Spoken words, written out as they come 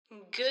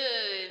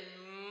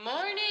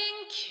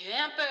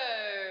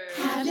Campers!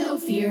 Have no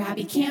fear,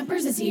 Happy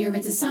Campers is here.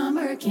 It's a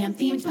summer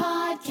camp-themed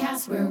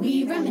podcast where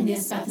we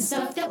reminisce about the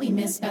stuff that we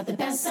miss, about the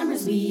best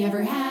summers we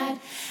ever had.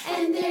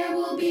 And there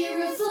will be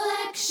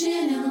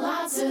reflection and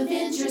lots of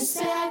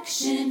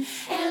introspection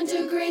and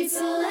a great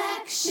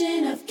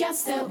selection of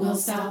guests that will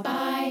stop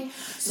by.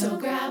 So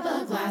grab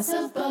a glass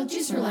of bug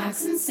juice,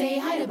 relax, and say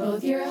hi to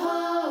both your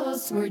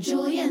hosts. We're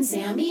Julia and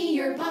Sammy,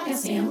 your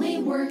podcast family.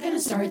 We're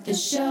gonna start the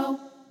show.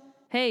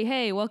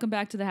 Hey, welcome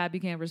back to the Happy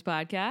Campers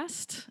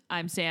podcast.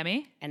 I'm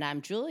Sammy. And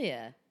I'm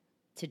Julia.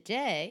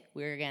 Today,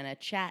 we're going to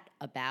chat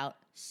about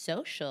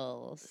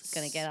socials.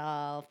 Going to get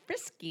all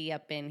frisky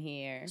up in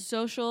here.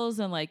 Socials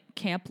and like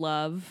camp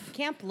love.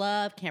 Camp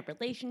love, camp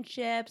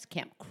relationships,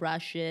 camp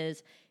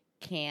crushes,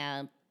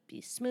 camp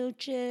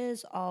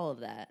smooches, all of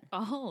that.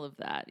 All of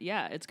that.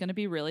 Yeah, it's going to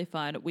be really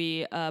fun.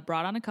 We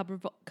brought on a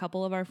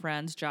couple of our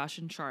friends, Josh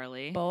and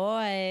Charlie.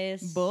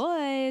 Boys.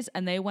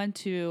 And they went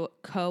to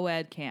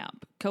co-ed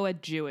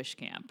Jewish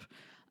camp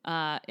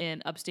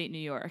in upstate New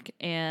York.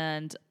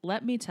 And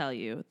let me tell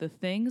you, the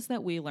things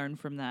that we learned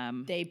from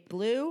them. They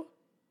blew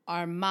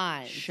our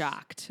minds.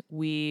 Shocked.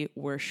 We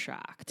were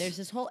shocked. There's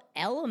this whole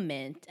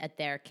element at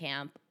their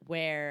camp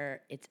where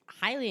it's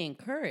highly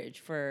encouraged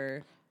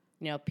for,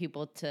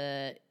 people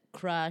to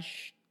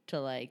crush,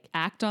 to like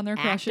act on their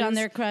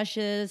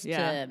crushes.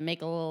 To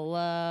make a little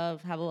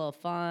love, have a little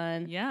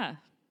fun. Yeah.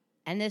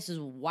 And this is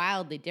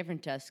wildly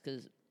different to us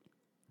because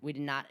we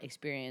did not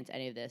experience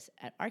any of this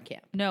at our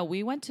camp. No,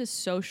 we went to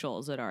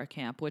socials at our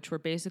camp, which were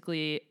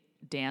basically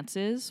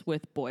dances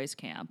with boys'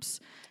 camps.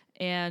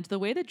 And the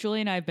way that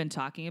Julie and I have been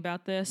talking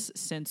about this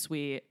since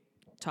we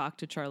talked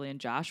to Charlie and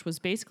Josh was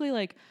basically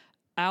like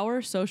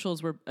our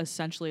socials were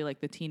essentially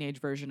like the teenage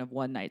version of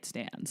one-night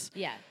stands.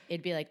 Yeah,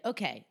 it'd be like,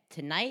 okay,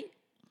 tonight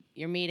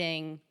you're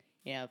meeting,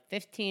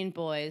 15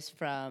 boys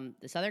from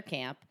this other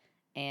camp,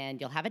 and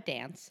you'll have a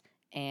dance,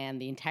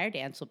 and the entire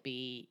dance will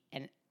be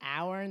an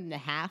hour and a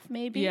half,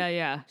 maybe.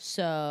 Yeah.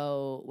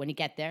 So when you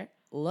get there,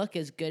 look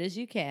as good as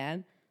you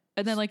can.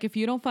 And then, like, if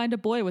you don't find a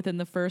boy within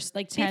the first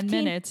like 10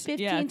 minutes,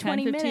 15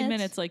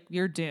 minutes, like,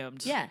 you're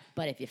doomed. Yeah,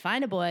 but if you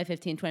find a boy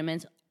 15, 20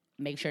 minutes,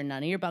 make sure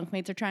none of your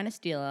bunkmates are trying to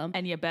steal him.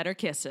 And you better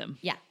kiss him.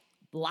 Yeah,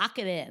 lock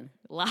it in.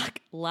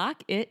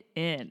 Lock it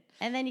in.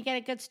 And then you get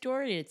a good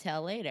story to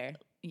tell later.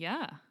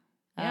 Yeah.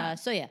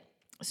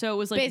 So it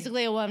was like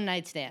basically a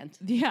one-night stand.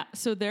 Yeah.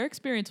 So their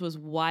experience was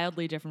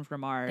wildly different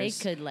from ours.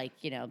 They could be like,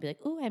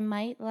 "Ooh, I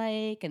might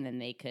like," and then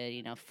they could,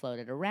 float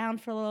it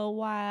around for a little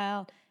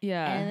while.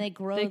 Yeah. And they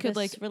grow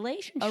this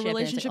relationship. A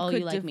relationship like, could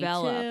you like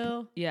develop. Me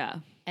too. Yeah.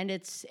 And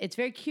it's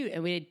very cute,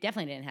 and we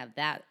definitely didn't have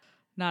that.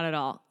 Not at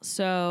all.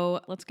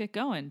 So let's get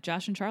going.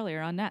 Josh and Charlie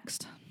are on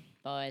next.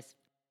 Boys.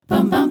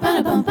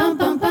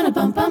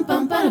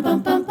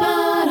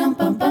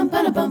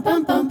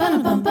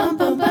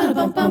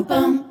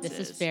 This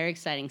is very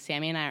exciting.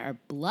 Sammy and I are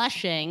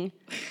blushing.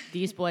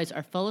 These boys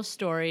are full of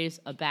stories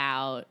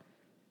about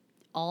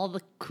all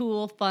the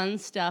cool, fun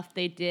stuff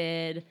they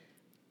did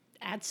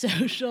at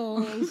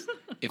socials.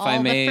 The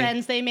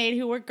friends they made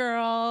who were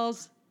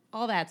girls,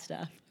 all that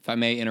stuff. If I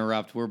may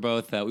interrupt, we're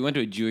both, we went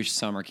to a Jewish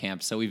summer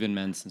camp, so we've been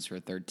men since we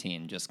were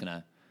 13. Just going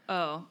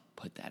to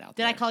put that out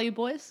there. Did I call you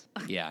boys?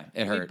 Yeah,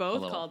 it hurt. We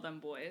both called them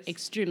boys.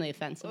 Extremely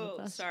offensive of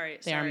us.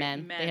 They are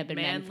men. They have been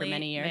men for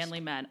many years.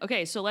 Manly men.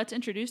 Okay, so let's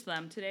introduce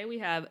them. Today we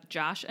have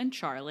Josh and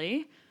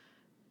Charlie.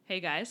 Hey,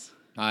 guys.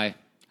 Hi.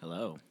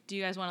 Hello. Do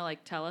you guys want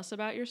to, tell us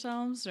about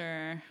yourselves,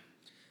 or?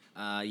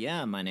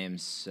 Yeah, my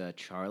name's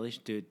Charlie.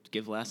 Do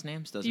give last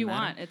names? Doesn't Do you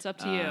matter. want? It's up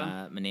to you.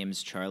 My name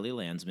is Charlie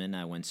Landsman.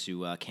 I went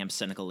to Camp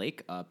Seneca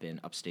Lake up in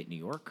upstate New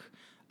York,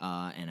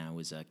 and I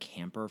was a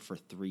camper for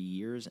 3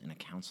 years and a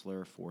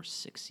counselor for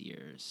 6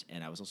 years.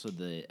 And I was also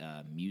the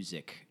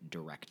music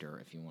director,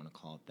 if you want to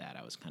call it that.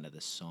 I was kind of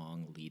the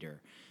song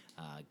leader,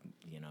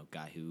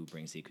 guy who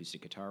brings the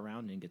acoustic guitar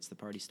around and gets the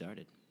party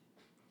started.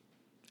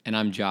 And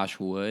I'm Josh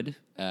Wood.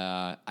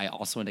 I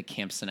also went to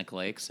Camp Seneca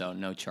Lake, so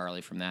no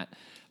Charlie from that.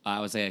 I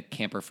was a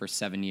camper for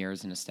 7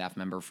 years and a staff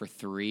member for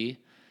 3.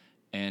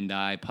 And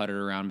I puttered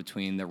around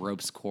between the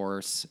ropes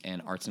course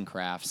and arts and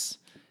crafts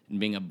and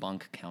being a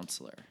bunk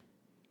counselor.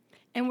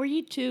 And were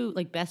you two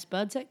best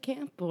buds at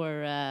camp,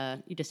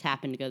 or you just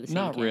happened to go to the same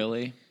camp? Not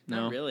really.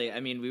 No. Not really. I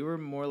mean, we were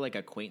more like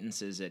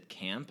acquaintances at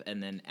camp,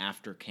 and then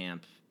after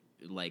camp,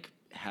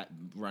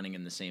 running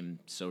in the same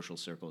social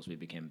circles, we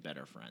became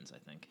better friends, I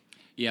think.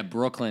 Yeah,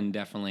 Brooklyn,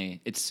 definitely.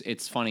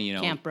 It's funny,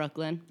 Camp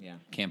Brooklyn. Yeah.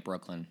 Camp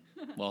Brooklyn.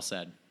 Well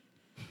said.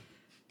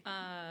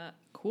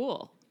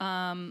 Cool.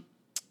 I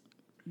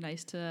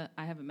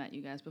haven't met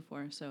you guys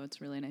before, so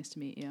it's really nice to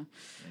meet you.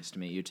 Nice to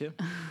meet you, too.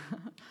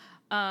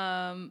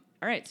 All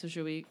right, so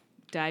should we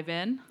dive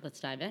in? Let's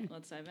dive in.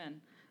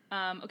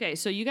 Okay,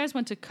 so you guys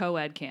went to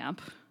co-ed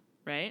camp,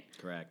 right?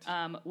 Correct.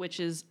 Which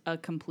is a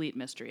complete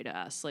mystery to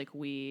us.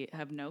 We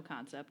have no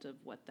concept of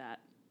what that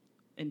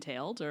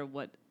entailed or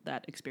what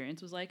that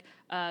experience was like.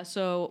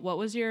 So what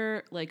was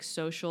your,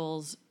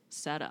 socials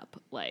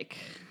setup like?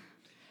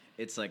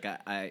 It's like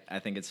I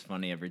think it's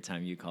funny every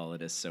time you call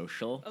it a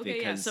social. Okay,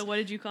 because so what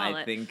did you call it?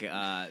 I think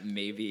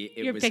maybe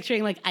it You're was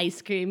picturing like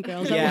ice cream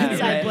girls on yeah, one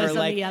side, right. boys Or on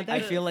like the other. I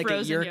feel like at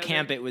Frozen your yogurt.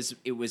 camp it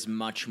was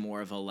much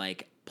more of a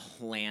like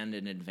planned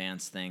in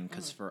advance thing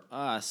because for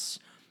us,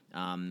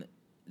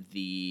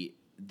 the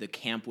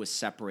camp was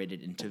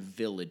separated into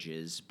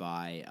villages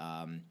by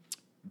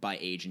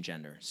age and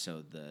gender.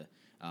 So the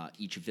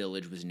each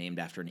village was named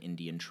after an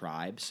Indian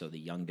tribe. So the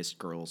youngest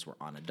girls were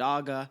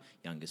Onondaga,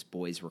 youngest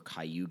boys were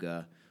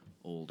Cayuga,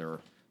 older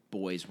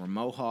boys were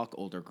Mohawk,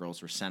 older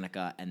girls were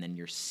Seneca, and then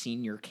your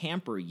senior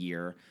camper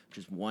year, which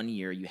was 1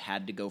 year, you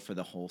had to go for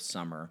the whole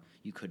summer.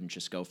 You couldn't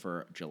just go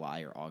for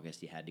July or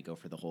August. You had to go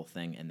for the whole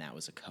thing, and that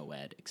was a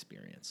co-ed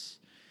experience.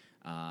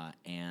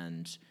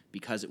 And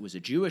because it was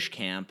a Jewish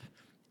camp,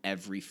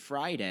 every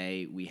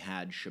Friday we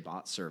had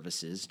Shabbat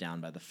services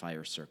down by the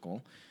fire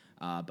circle.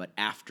 But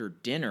after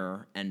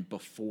dinner and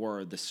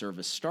before the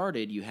service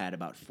started, you had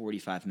about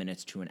 45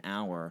 minutes to an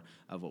hour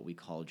of what we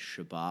called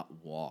Shabbat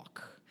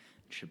walk.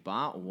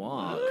 Shabbat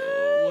walk.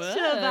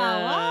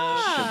 Shabbat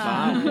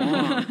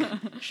walk.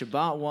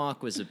 Shabbat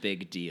walk was a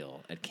big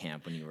deal at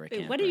camp when you were a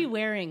camper. What are you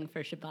wearing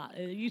for Shabbat?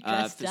 Are you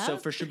dressed up? So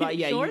for Shabbat,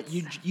 yeah, Shorts?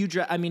 you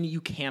dress. I mean,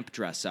 you camp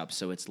dress up.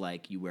 So it's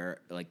like you wear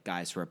like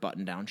guys wear a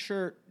button-down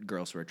shirt,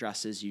 girls wear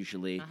dresses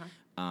usually.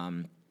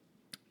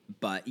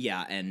 But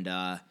yeah, and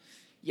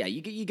yeah,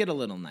 you get a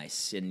little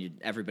nice, and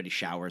everybody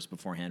showers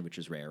beforehand, which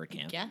is rare at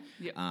camp. Yeah.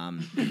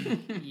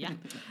 Yeah.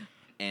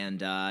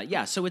 And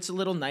yeah, so it's a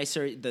little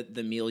nicer.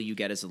 The meal you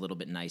get is a little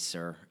bit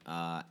nicer,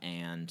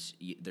 and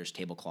there's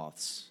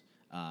tablecloths,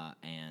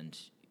 and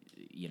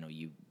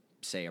you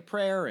say a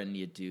prayer and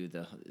you do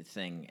the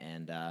thing,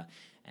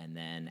 and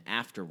then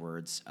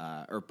afterwards,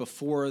 or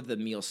before the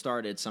meal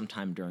started,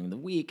 sometime during the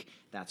week,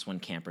 that's when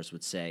campers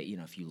would say,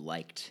 if you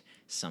liked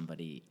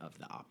somebody of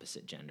the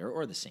opposite gender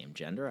or the same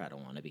gender, I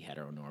don't want to be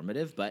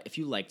heteronormative, but if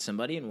you liked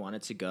somebody and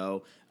wanted to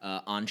go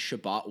on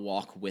Shabbat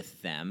walk with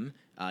them,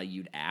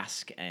 you'd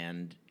ask,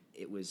 and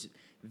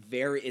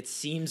it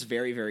seems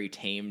very, very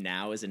tame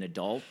now as an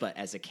adult, but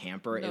as a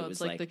camper, No, it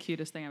was it's like the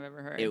cutest thing I've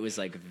ever heard. it was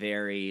like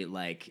very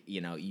like,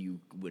 you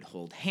would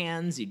hold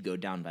hands, you'd go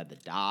down by the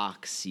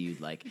docks,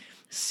 you'd like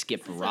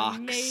skip rocks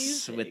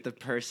amazing. with the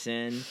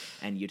person,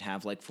 and you'd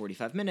have like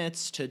 45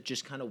 minutes to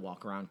just kind of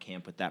walk around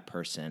camp with that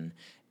person.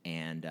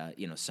 And,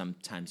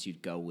 sometimes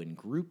you'd go in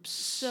groups.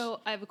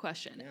 So I have a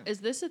question. Is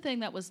this a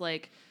thing that was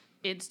like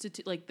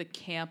like the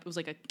camp, it was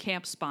like a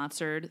camp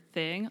sponsored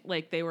thing?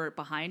 Like they were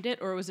behind it?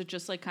 Or was it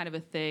just like kind of a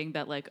thing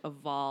that like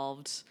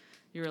evolved?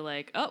 You were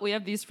like, oh, we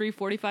have these free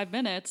 45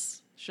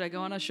 minutes. Should I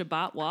go on a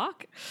Shabbat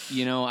walk?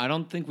 I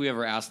don't think we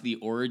ever asked the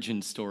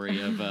origin story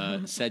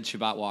of said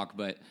Shabbat walk,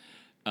 but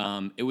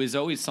it was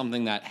always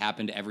something that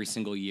happened every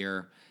single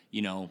year,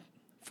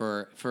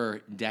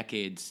 for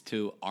decades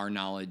to our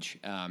knowledge.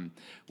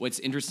 What's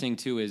interesting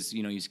too is,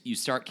 you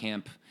start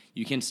camp,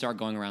 you can start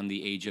going around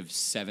the age of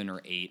 7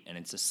 or 8, and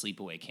it's a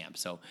sleepaway camp.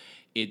 So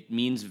it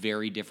means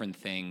very different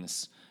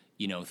things,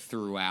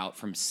 throughout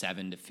from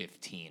 7 to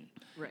 15,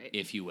 Right.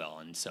 if you will.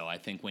 And so I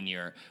think when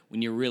you're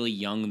really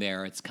young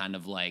there, it's kind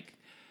of like,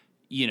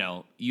 you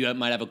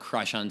might have a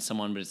crush on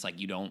someone, but it's like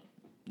you don't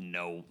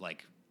know,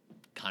 like,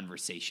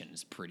 conversation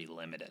is pretty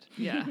limited.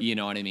 Yeah. You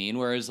know what I mean?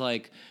 Whereas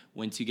like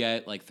once you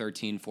get like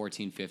 13,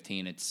 14,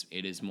 15, it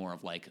is more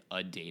of like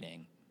a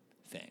dating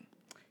thing.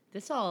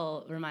 This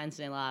all reminds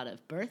me a lot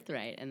of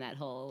Birthright and that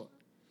whole,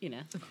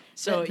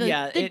 So,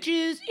 the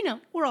Jews,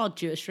 we're all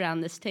Jewish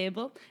around this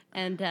table,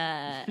 and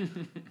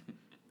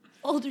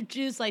older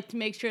Jews like to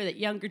make sure that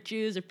younger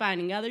Jews are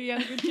finding other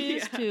younger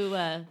Jews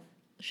to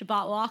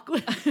Shabbat walk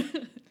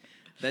with.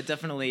 That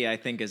definitely, I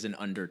think, is an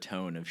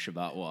undertone of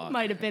Shabbat walk.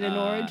 Might have been an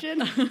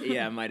origin.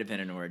 Yeah, it might have been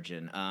an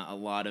origin. A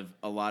lot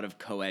of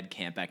co-ed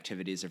camp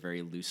activities are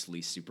very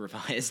loosely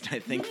supervised, I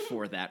think,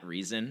 for that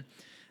reason.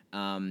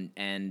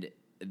 And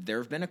there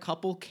have been a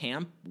couple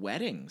camp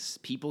weddings.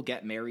 People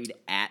get married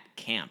at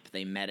camp.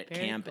 They met at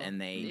Very camp, cool. and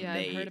they Yeah,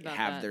 I've heard about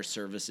have that. their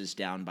services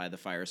down by the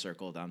fire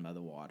circle, down by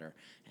the water,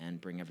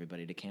 and bring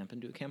everybody to camp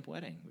and do a camp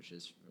wedding, which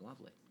is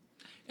lovely.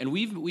 And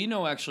we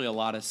know actually a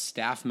lot of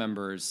staff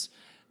members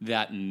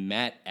that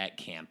met at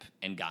camp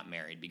and got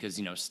married,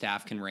 because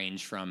staff can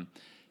range from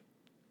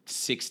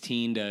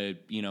 16 to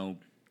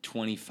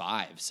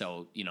 25.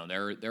 So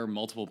there are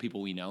multiple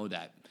people we know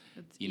that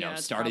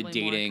it's started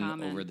probably more dating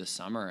common. over the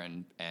summer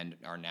and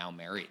are now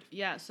married.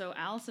 Yeah, so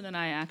Allison and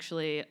I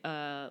actually,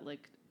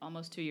 like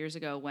almost 2 years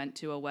ago, went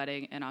to a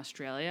wedding in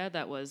Australia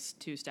that was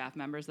 2 staff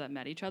members that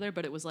met each other,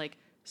 but it was like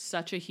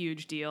such a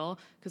huge deal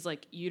because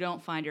like you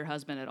don't find your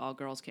husband at all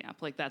girls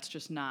camp. Like that's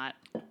just not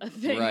a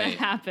thing that Right.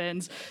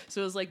 happens.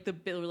 So it was like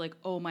we were like,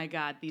 oh my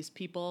God, these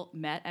people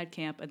met at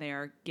camp and they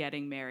are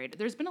getting married.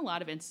 There's been a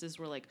lot of instances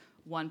where like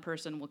one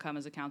person will come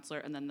as a counselor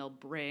and then they'll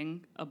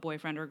bring a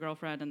boyfriend or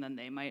girlfriend and then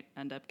they might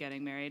end up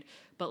getting married.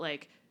 But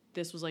like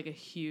this was like a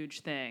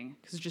huge thing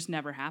because it just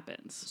never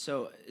happens.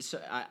 So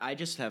I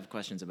just have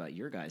questions about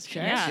your guys'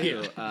 Sure. camp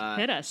Yeah. too.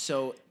 Hit us.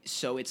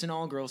 So it's an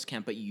all girls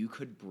camp, but you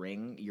could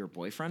bring your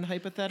boyfriend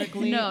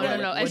hypothetically. No. Or, like,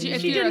 what As do you, you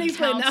if mean? you're a Didn't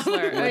explain that. counselor,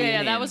 What do you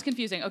that mean? was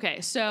confusing.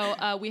 Okay,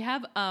 so we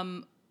have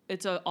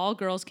it's an all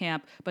girls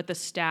camp, but the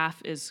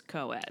staff is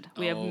co-ed.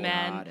 We have Oh,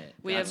 men. got it.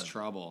 We That's have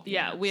trouble.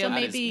 Yeah, we So have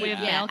That is maybe we have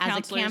bad. male as a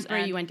counselors camper,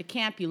 and- you went to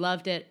camp, you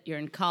loved it, you're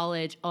in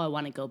college. Oh, I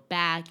want to go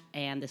back,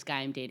 and this guy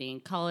I'm dating in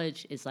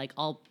college is like,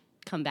 I'll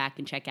come back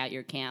and check out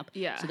your camp.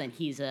 Yeah. So then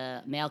he's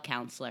a male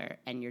counselor,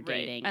 and you're Right.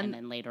 dating, And- and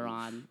then later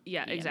on,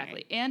 Yeah, you get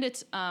exactly. married. And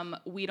it's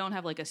we don't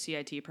have like a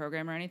CIT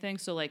program or anything.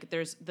 So like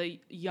there's the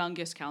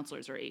youngest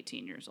counselors are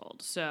 18 years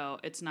old. So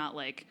it's not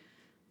like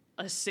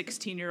a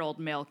 16-year-old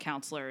male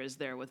counselor is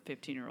there with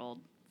 15-year-old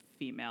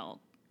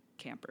female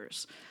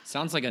campers.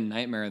 Sounds like a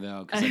nightmare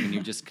though, because I mean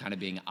you're just kind of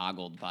being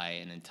ogled by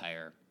an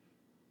entire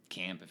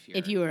camp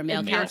If you were a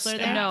male counselor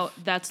there? No,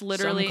 that's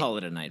literally Some call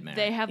it a nightmare.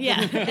 they have Yeah,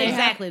 they have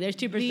exactly. There's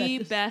two the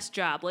perspectives. best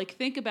job. Like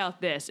think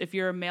about this. If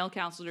you're a male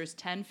counselor, there's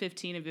 10,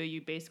 15 of you.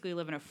 You basically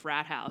live in a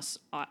frat house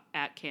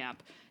at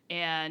camp.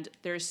 And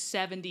there's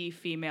 70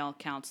 female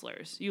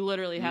counselors. You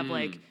literally have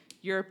like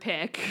your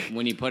pick.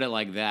 When you put it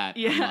like that,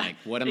 I'm Yeah, like,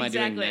 what am I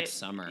doing exactly. next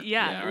summer?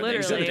 Yeah, Are they literally.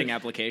 accepting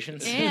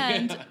applications?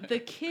 And the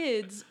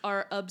kids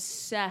are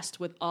obsessed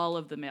with all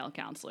of the male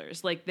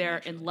counselors. Like they're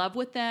in love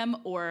with them,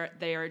 or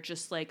they are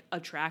just like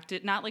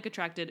attracted, not like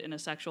attracted in a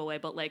sexual way,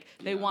 but like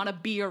they want to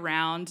be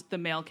around the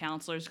male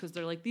counselors because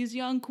they're like these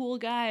young, cool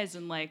guys.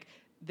 And like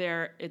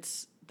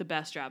it's the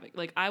best job.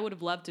 Like I would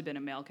have loved to have been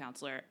a male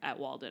counselor at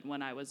Walden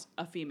when I was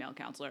a female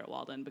counselor at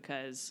Walden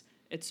because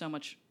it's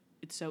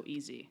so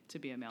easy to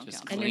be a male Just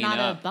counselor. And you're Clean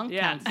not up. a bunk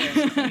Yeah.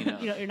 counselor. Clean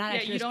up. You're not Yeah,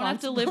 actually you don't have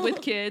to live with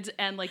responsible. kids,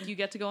 and like you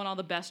get to go on all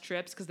the best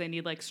trips because they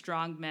need like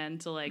strong men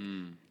to like,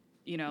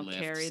 Lift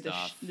carry the.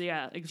 stuff,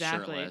 Yeah,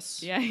 exactly.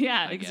 shirtless. Yeah,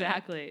 get it.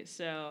 exactly.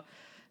 So,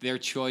 Their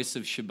choice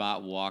of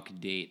Shabbat walk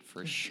date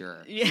for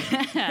sure.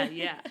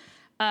 yeah.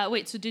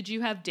 Wait, so did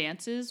you have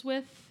dances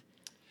with?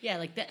 Yeah,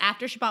 like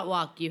after Shabbat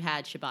walk, you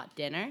had Shabbat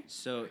dinner.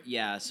 So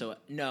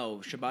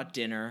no Shabbat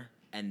dinner,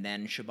 and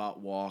then Shabbat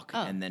walk,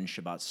 Oh. and then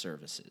Shabbat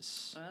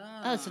services.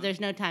 Oh, so there's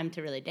no time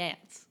to really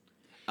dance.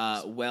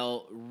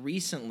 Well,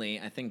 recently,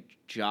 I think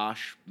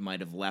Josh might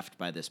have left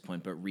by this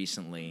point, but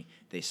recently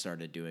they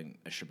started doing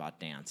a Shabbat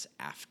dance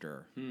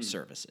after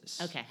services.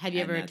 Okay. Have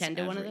you And ever that's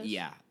attended one of those?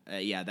 Yeah.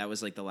 Yeah, that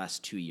was like the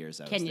last 2 years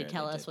I was Can you there,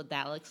 tell they us did. what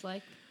that looks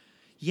like?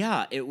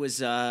 Yeah, it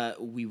was,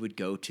 we would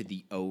go to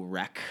the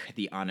OREC,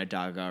 the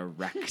Onondaga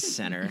Rec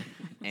Center.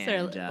 Is there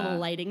and, a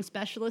lighting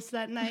specialist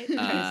that night trying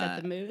to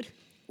set the mood?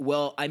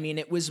 Well, I mean,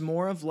 it was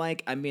more of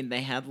like,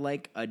 they had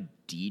like a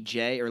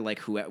DJ or like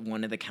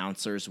one of the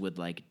counselors would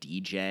like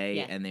DJ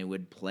Yeah. and they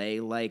would play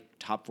like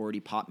top 40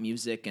 pop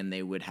music and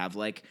they would have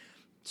like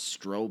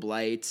strobe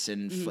lights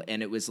and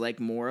and it was like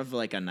more of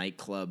like a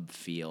nightclub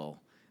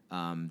feel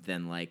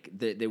than like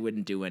they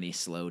wouldn't do any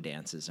slow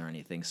dances or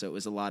anything. So it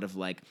was a lot of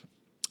like.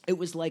 It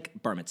was like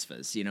bar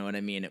mitzvahs, you know what I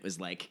mean? It was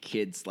like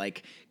kids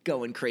like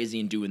going crazy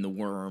and doing the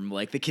worm.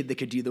 Like the kid that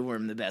could do the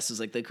worm the best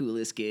was like the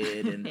coolest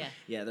kid. And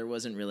Yeah. there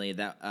wasn't really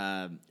that.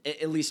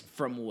 At least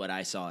from what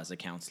I saw as a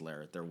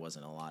counselor, there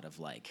wasn't a lot of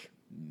like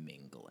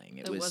mingling.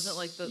 It wasn't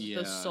like the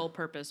Yeah. sole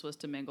purpose was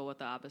to mingle with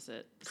the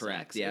opposite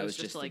Correct. sex. Yeah, it it was was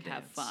just just to the like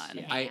have dance. fun.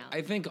 Yeah.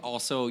 I think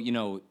also,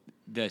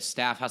 the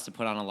staff has to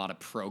put on a lot of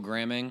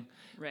programming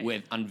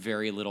Right. on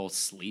very little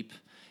sleep.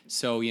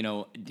 So,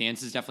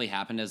 dances definitely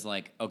happened as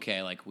like,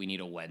 okay, like we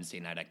need a Wednesday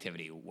night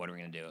activity. What are we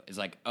going to do? It's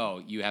like, oh,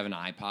 you have an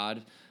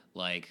iPod.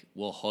 Like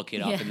we'll hook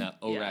it up in the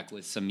OREC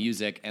with some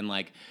music. And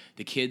like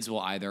the kids will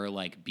either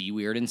like be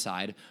weird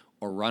inside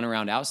or run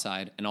around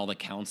outside. And all the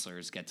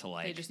counselors get to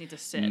like just need to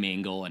sit.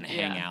 mingle and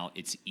hang Yeah. out.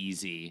 It's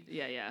easy.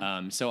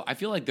 Yeah. So I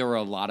feel like there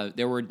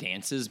were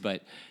dances,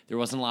 but there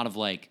wasn't a lot of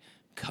like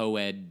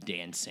co-ed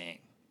dancing,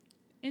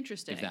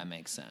 Interesting. if that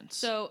makes sense.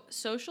 So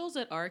socials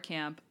at our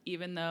camp,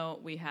 even though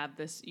we have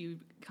this, you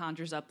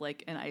conjures up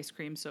like an ice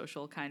cream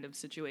social kind of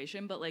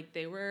situation, but like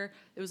it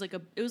was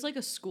like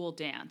a school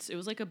dance. It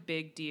was like a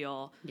big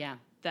deal. Yeah.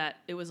 That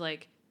it was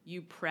like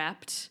you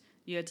prepped,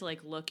 you had to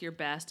like look your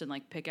best and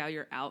like pick out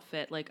your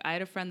outfit. Like I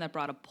had a friend that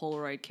brought a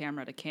Polaroid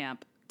camera to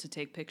camp to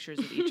take pictures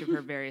of each of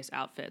her various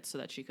outfits so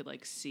that she could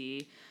like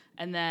see.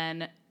 And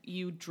then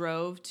you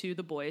drove to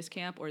the boys'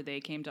 camp, or they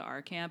came to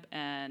our camp,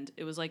 and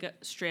it was like a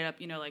straight up,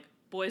 like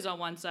boys on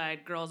one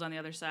side, girls on the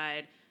other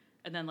side,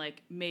 and then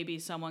like maybe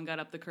someone got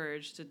up the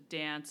courage to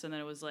dance, and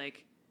then it was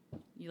like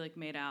you like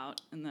made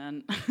out, and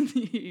then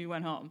you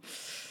went home.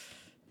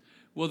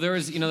 Well,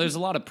 there's a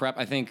lot of prep.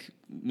 I think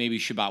maybe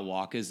Shabbat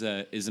walk is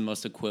the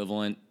most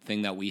equivalent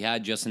thing that we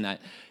had, just in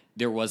that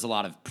there was a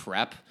lot of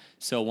prep.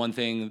 So one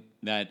thing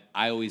that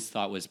I always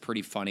thought was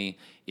pretty funny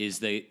is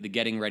the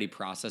getting ready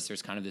process.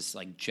 There's kind of this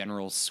like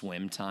general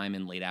swim time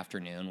in late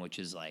afternoon, which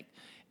is like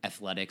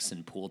athletics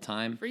and pool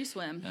time. Free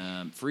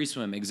swim. Free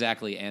swim,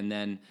 exactly. And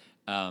then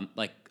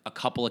like a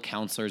couple of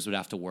counselors would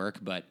have to work,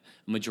 but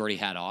a majority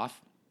had off.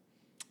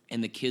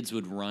 And the kids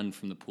would run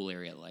from the pool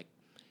area like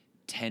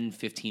 10,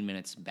 15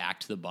 minutes back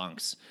to the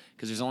bunks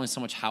because there's only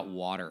so much hot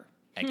water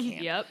at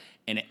camp. Yep.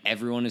 And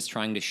everyone is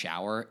trying to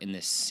shower in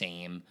the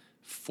same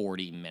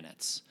 40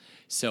 minutes.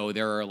 So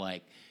there are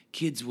like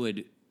kids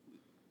would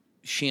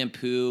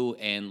shampoo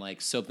and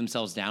like soap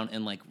themselves down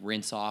and like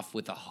rinse off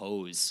with a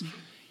hose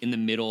in the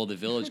middle of the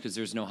village because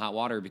there's no hot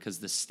water because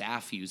the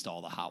staff used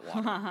all the hot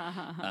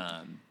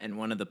water. And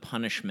one of the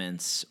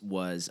punishments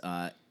was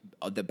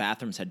the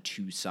bathrooms had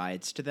two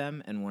sides to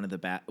them, and one of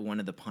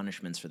the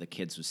punishments for the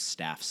kids was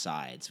staff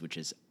sides, which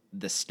is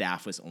the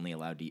staff was only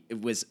allowed to.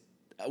 It was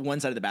one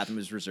side of the bathroom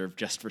was reserved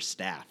just for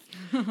staff,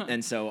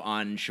 and so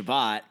on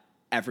Shabbat,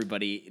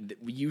 everybody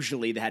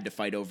usually they had to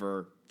fight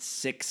over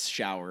 6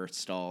 shower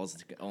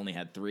stalls. Only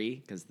had 3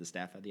 because the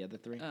staff had the other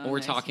 3. We're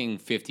talking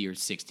 50 or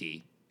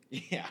 60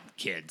 Yeah.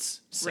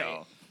 kids. So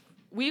Right.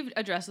 We've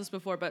addressed this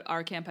before, but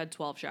our camp had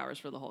 12 showers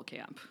for the whole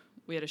camp.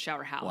 We had a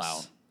shower house.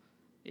 Wow.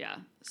 Yeah,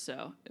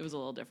 so it was a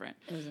little different.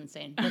 It was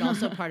insane. But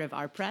also part of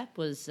our prep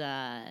was,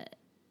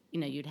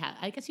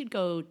 you'd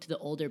go to the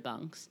older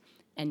bunks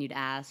and you'd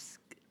ask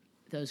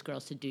those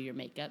girls to do your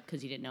makeup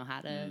because you didn't know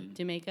how to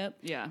do makeup.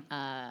 Yeah.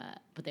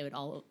 But they would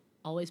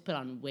always put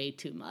on way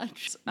too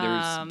much.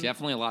 there's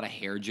definitely a lot of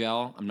hair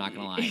gel. I'm not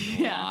going to lie.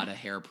 Yeah. A lot of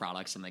hair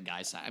products on the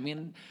guy's side. I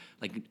mean,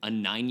 like a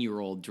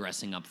 9-year-old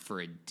dressing up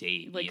for a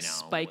date, Like you know.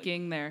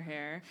 spiking their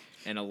hair.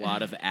 And a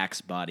lot of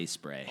Axe body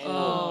spray.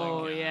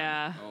 Oh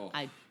yeah.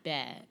 I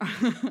bet.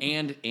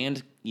 And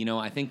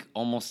I think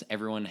almost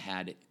everyone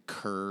had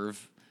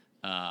Curve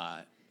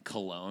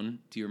cologne.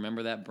 Do you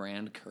remember that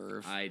brand,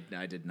 Curve? I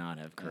did not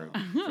have Curve,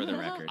 for the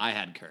record. I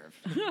had Curve.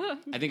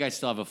 I think I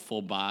still have a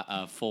full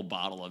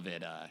bottle of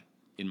it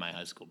in my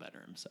high school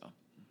bedroom. So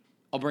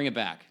I'll bring it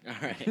back. All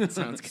right,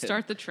 sounds good.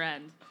 Start the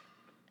trend.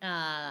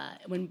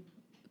 When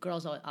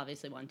girls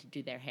obviously wanted to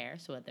do their hair,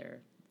 so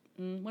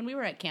when we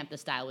were at camp, the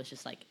style was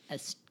just like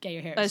get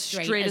your hair As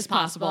straight as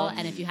possible.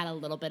 and if you had a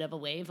little bit of a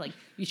wave, like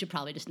you should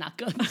probably just not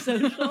go to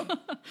social.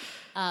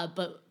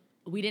 But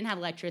we didn't have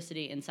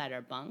electricity inside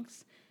our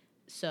bunks,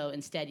 so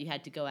instead you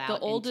had to go out. The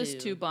oldest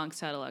into, 2 bunks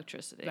had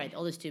electricity. right, the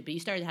oldest 2. But you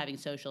started having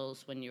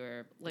socials when you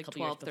were Like a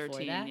couple 12, years before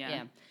 13, that.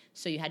 yeah.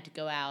 So you had to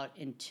go out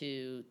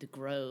into the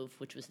Grove,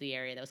 which was the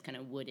area that was kind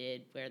of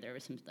wooded, where there were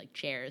some like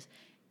chairs,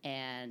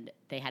 and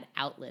they had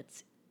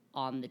outlets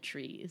on the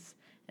trees.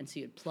 And so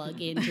you'd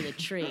plug into the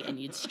tree and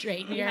you'd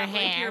straighten your Like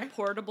hair. your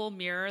portable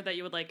mirror that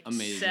you would like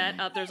Amazing. set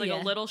up. There's like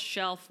Yeah. a little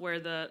shelf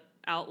where the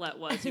outlet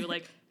was. You would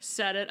like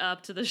set it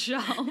up to the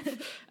shelf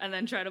and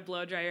then try to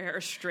blow dry your hair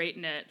or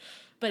straighten it.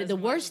 But as the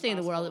much worst as thing in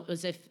the possible. world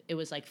was if it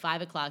was like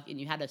 5 o'clock and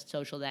you had a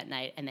social that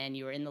night and then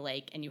you were in the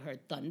lake and you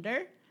heard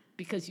thunder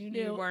because you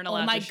knew, weren't oh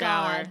allowed my to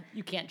shower. God,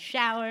 you can't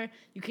shower,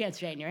 you can't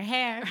straighten your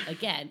hair.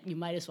 Again, you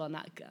might as well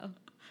not go.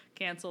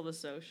 Cancel the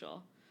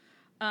social.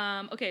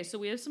 Okay, so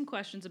we have some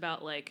questions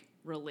about like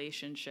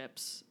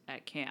relationships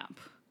at camp.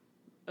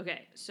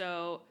 Okay,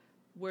 so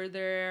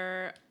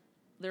there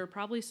were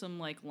probably some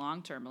like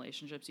long-term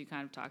relationships. You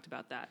kind of talked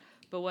about that.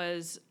 But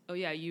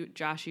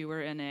Josh, you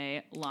were in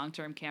a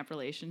long-term camp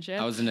relationship.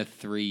 I was in a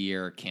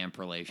 3-year camp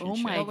relationship. Oh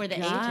my What were the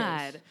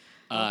God. ages?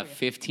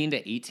 15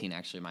 to 18,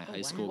 actually, my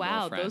high school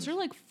Wow, girlfriend. those are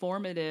like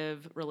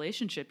formative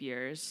relationship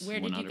years. Where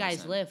did you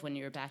guys 100%. live when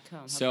you were back home?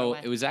 How far So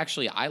away? it was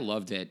actually, I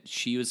loved it.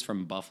 She was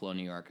from Buffalo,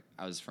 New York.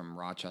 I was from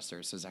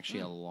Rochester. So it was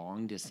actually a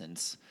long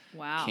distance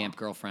Wow. camp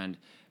girlfriend.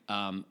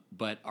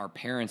 But our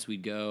parents,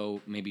 we'd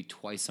go maybe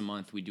twice a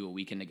month. We'd do a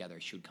weekend together.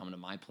 She would come to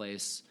my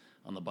place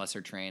on the bus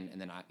or train. And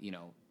then,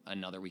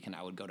 another weekend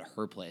I would go to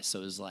her place. So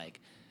it was like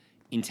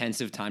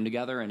intensive time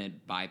together, and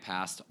it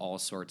bypassed all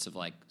sorts of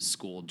like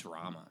school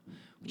drama,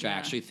 which I Yeah.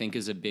 actually think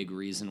is a big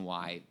reason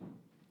why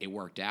it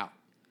worked out.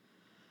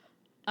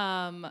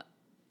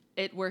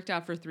 It worked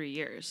out for 3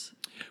 years.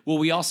 Well,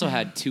 we also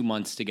had 2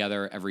 months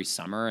together every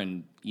summer,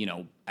 and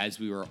as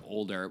we were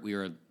older, we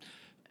were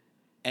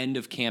end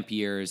of camp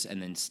years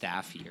and then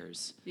staff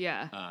years.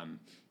 Yeah.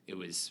 It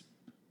was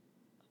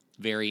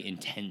very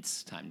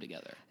intense time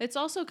together. It's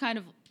also kind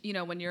of,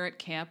 when you're at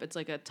camp, it's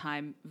like a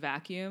time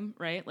vacuum,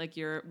 right? Like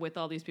you're with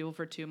all these people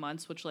for 2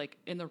 months, which like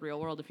in the real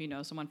world, if you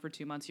know someone for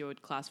 2 months, you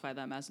would classify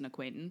them as an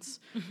acquaintance.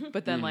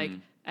 But then like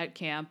at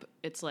camp,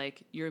 it's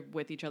like you're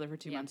with each other for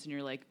 2 months and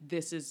you're like,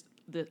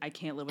 I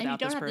can't live and you without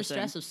don't this have the person.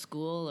 stress of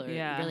school or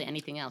Yeah. really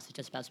anything else. It's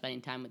just about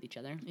spending time with each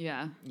other.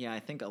 Yeah. Yeah, I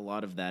think a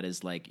lot of that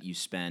is like you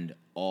spend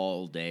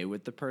all day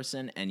with the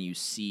person and you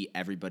see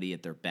everybody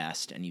at their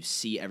best and you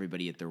see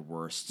everybody at their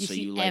worst. You so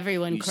see you like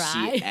everyone you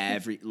cry.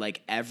 see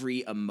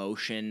every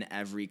emotion,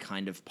 every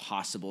kind of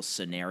possible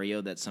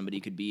scenario that somebody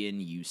could be in.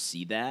 You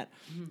see that,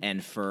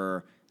 and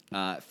for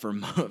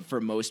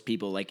most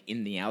people, like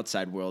in the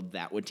outside world,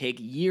 that would take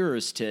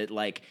years to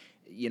like.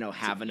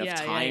 Have enough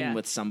time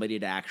with somebody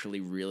to actually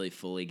really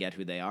fully get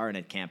who they are, and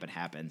at camp it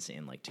happens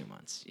in like 2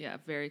 months. Yeah,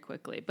 very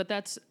quickly. But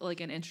that's like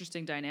an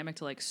interesting dynamic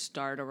to like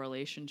start a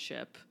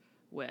relationship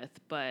with.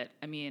 But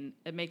I mean,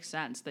 it makes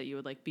sense that you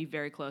would like be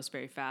very close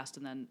very fast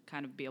and then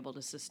kind of be able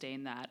to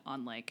sustain that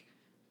on like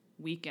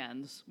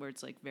weekends where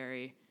it's like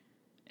very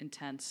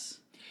intense.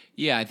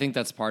 Yeah, I think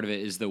that's part of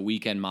it. Is the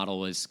weekend model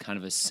was kind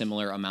of a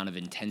similar amount of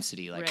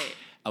intensity. Like Right.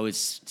 I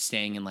was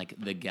staying in like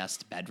the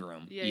guest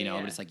bedroom, Yeah, you know,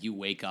 yeah. but it's like you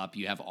wake up,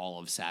 you have all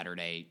of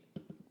Saturday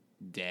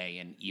day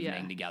and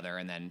evening Yeah. together,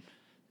 and then,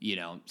 you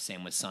know,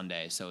 same with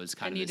Sunday. So it's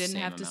kind And of you the didn't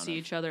same have to amount see of-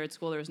 each other at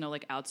school. There was no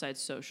like outside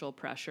social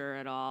pressure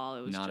at all.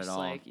 It was Not just at all.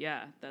 like,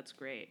 yeah, that's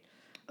great.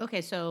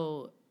 Okay,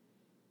 so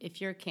if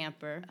you're a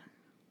camper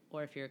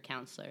or if you're a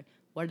counselor,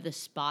 what are the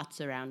spots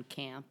around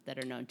camp that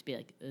are known to be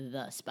like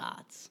the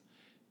spots?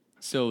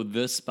 So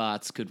the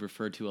spots could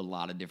refer to a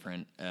lot of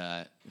different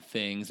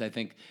things. I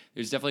think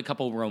there's definitely a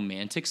couple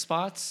romantic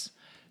spots,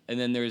 and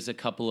then there's a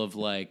couple of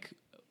like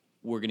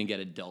we're gonna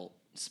get adult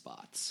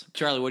spots.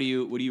 Charlie, what do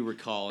you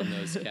recall in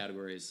those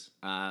categories?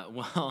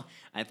 Well,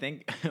 I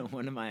think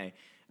one of my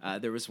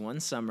there was one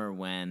summer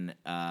when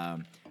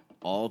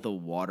all the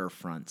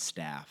waterfront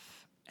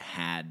staff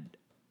had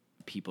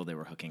people they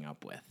were hooking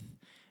up with.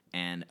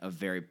 And a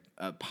very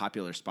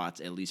popular spots,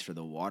 at least for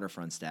the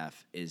waterfront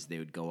staff, is they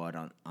would go out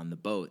on the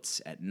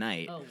boats at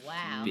night. Oh,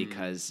 wow.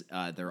 Because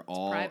they're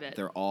private.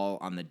 all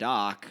on the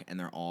dock, and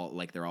they're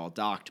all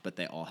docked, but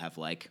they all have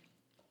like,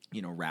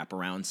 you know,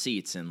 wraparound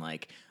seats, and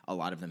like a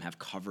lot of them have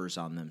covers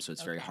on them, so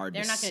it's very hard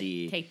They're to not going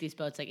see. to take these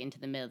boats like into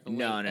the middle of the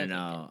No, lake. no, Okay,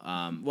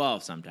 no. good. Well,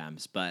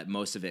 sometimes, but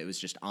most of it was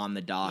just on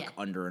the dock Yeah.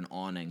 under an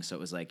awning, so it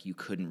was like you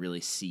couldn't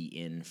really see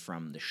in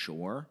from the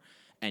shore,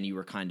 and you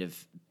were kind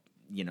of,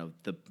 you know,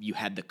 you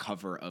had the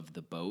cover of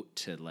the boat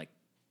to like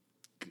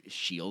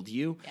shield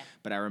you. Yeah.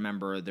 But I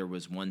remember there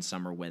was one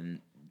summer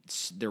when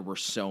there were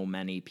so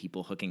many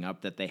people hooking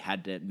up that they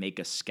had to make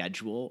a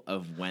schedule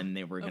of when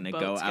they were going to boat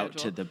go out to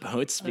schedule. the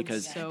boats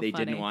because so they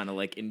funny. didn't want to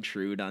like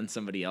intrude on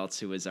somebody else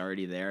who was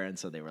already there, and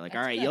so they were like,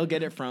 all right, good. you'll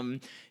get it from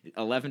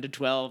 11 to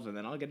 12, and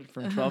then I'll get it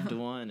from 12 to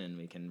 1, and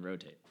we can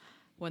rotate.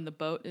 When the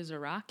boat is a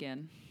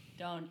rockin'.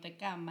 Don't think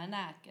I'm a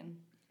knocking.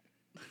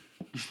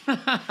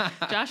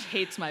 Josh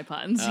hates my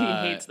puns. He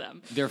hates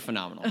them. They're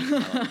phenomenal.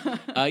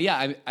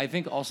 Yeah, I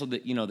think also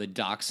that, you know, the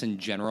docks in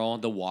general,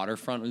 the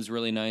waterfront was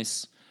really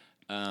nice.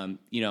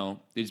 You know,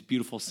 there's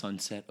beautiful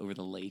sunset over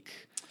the lake.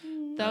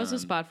 That was a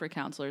spot for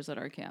counselors at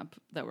our camp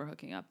that were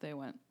hooking up. They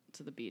went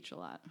to the beach a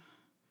lot.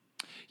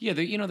 Yeah,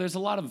 you know, there's a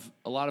lot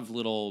of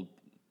little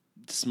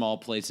small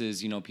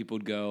places. You know, people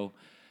would go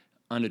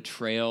onto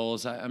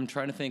trails. I'm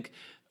trying to think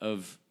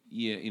of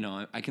you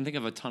know, I can think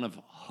of a ton of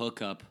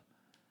hookup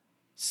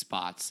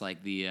spots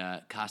like the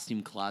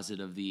costume closet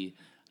of the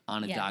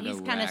Onondaga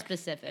these kind of Rec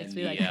specifics. and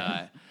We the, like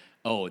that.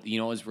 oh, you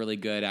know what was really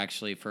good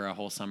actually for a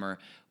whole summer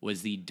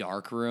was the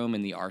dark room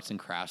in the arts and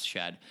crafts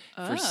shed.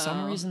 For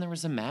some Oh. reason, there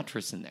was a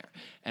mattress in there,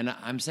 and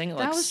I'm saying it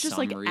That like was just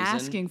some like reason.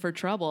 asking for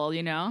trouble,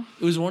 you know?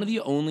 It was one of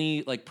the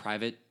only like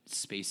private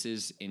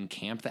spaces in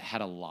camp that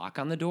had a lock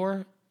on the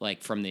door,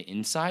 like from the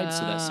inside,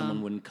 so that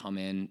someone wouldn't come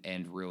in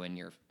and ruin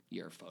your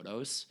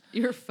photos.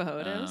 Your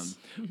photos.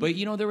 But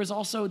you know, there was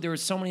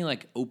so many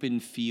like open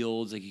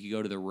fields, like you could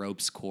go to the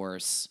ropes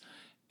course,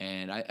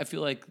 and I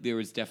feel like there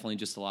was definitely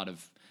just a lot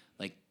of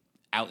like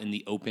out in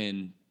the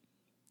open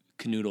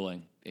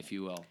canoodling, if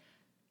you will.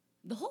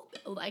 The whole,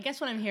 I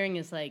guess what I'm hearing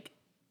is like,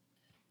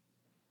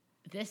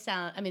 this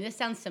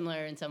sounds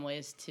similar in some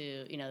ways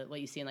to, you know, what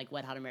you see in like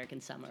Wet Hot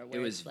American Summer. It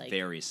Where was it's like,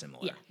 very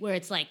similar. yeah, where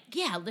it's like,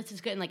 yeah, this is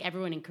good, and like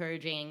everyone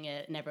encouraging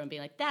it and everyone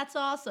being like, that's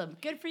awesome,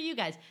 good for you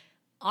guys.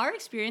 Our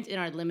experience, in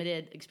our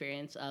limited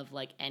experience of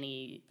like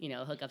any, you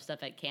know, hookup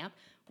stuff at camp,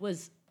 it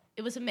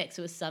was a mix.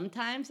 It was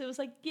sometimes it was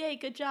like, yay,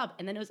 good job,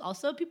 and then it was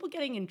also people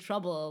getting in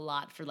trouble a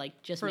lot for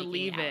like just For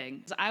making out.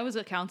 leaving. I was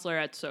a counselor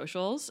at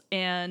socials,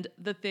 and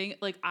the thing,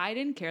 like, I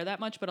didn't care that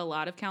much, but a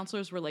lot of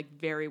counselors were like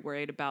very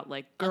worried about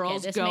like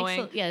girls this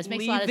going, this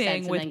makes a lot of sense.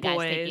 leaving And with then boys.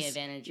 guys taking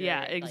advantage. Or, Yeah,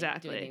 like,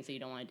 exactly. doing things that you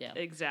don't want to do.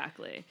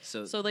 Exactly.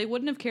 So- So they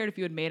wouldn't have cared if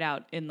you had made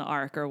out in the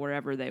Ark or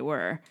wherever they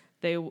were.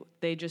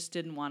 They just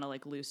didn't want to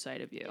like lose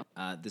sight of you.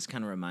 This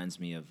kind of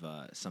reminds me of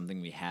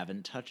something we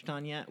haven't touched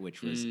on yet,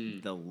 which was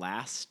the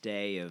last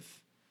day of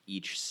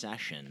each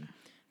session.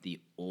 The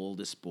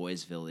oldest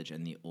boys' village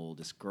and the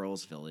oldest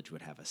girls' village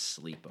would have a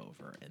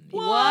sleepover.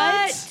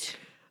 What?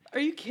 Are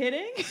you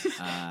kidding?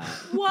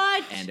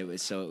 What? And it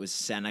was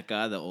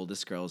Seneca, the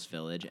oldest girls'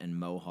 village, and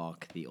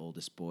Mohawk, the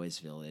oldest boys'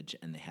 village,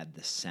 and they had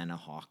the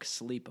Senahawk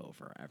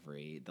sleepover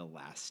the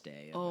last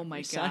day. Of Oh every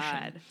my session.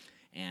 God.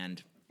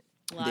 And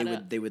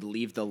Lot they would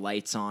leave the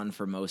lights on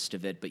for most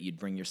of it, but you'd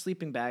bring your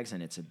sleeping bags,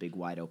 and it's a big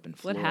wide open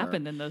floor. What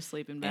happened in those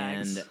sleeping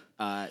bags?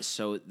 And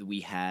so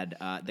we had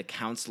the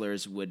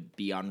counselors would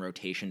be on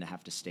rotation to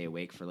have to stay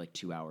awake for like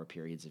 2-hour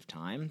periods of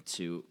time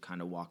to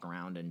kind of walk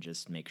around and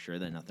just make sure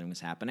that nothing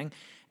was happening.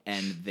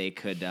 And they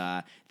could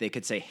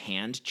say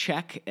hand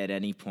check at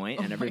any point,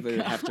 and everybody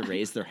would have to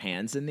raise their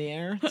hands in the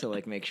air to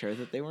like make sure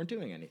that they weren't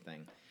doing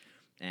anything.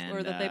 And,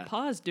 or that they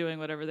paused doing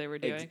whatever they were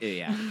doing.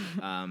 yeah.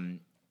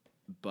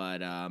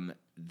 But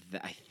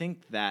I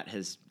think that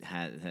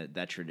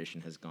that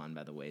tradition has gone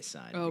by the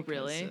wayside. Oh, because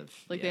really? of-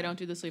 Like yeah. they don't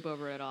do the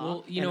sleepover at all?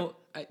 Well, you know,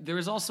 there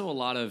was also a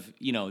lot of,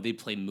 you know, they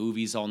play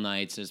movies all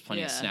night, so there's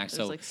plenty yeah, of snacks.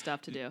 there's So like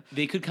stuff to do.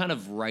 they could kind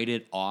of write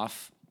it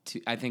off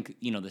to, I think,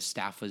 you know, the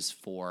staff was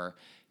for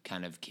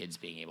kind of kids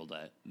being able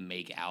to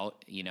make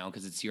out, you know,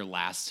 because it's your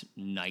last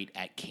night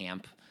at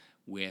camp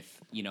with,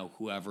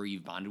 whoever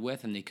you've bonded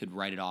with, and they could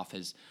write it off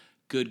as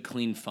good,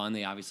 clean fun.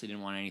 They obviously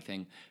didn't want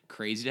anything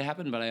crazy to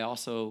happen, but I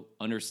also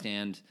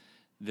understand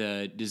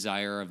the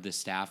desire of the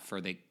staff for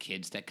the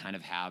kids to kind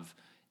of have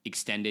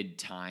extended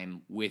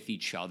time with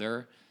each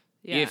other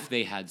if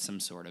they had some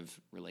sort of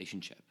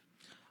relationship.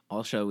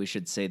 Also, we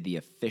should say the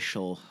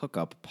official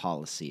hookup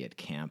policy at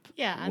camp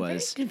I'm very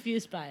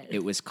confused by it.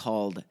 It was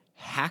called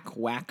Hack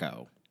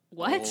Wacko.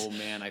 What? Oh,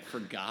 man, I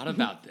forgot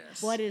about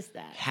this. What is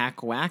that? Hack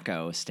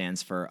Wacko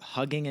stands for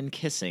hugging and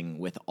kissing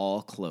with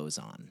all clothes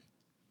on.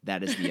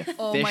 That is the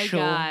official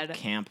God.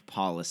 camp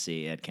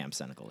policy at Camp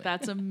Seneca Lake.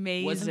 That's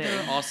amazing. Wasn't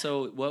there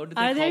also, what did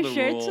they Are call there the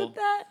shirts rule with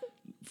that?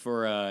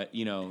 for,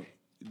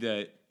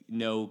 the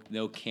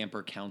no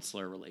camper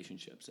counselor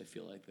relationships? I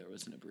feel like there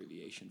was an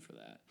abbreviation for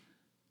that.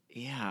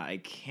 Yeah, I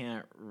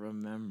can't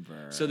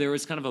remember. So there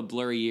was kind of a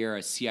blurry year,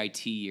 a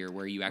CIT year,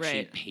 where you actually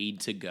Right. paid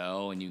to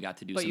go and you got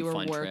to do But some you were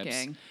fun trips.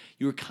 working.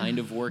 You were kind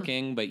of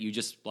working, but you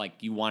just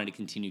you wanted to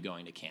continue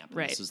going to camp. And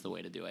Right. This is the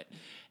way to do it.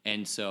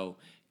 And so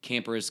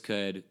campers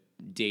could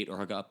date or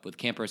hook up with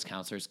campers,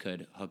 counselors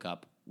could hook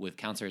up with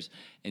counselors,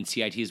 and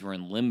CITs were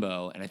in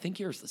limbo. And I think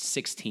you're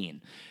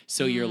 16,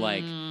 so you're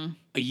like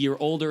a year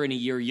older and a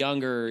year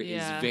younger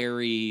Yeah. is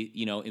very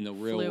in the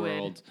real Fluid.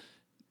 world.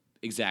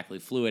 Exactly,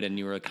 fluid, and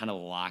you were kind of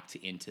locked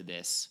into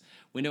this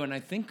window. And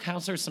I think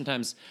counselors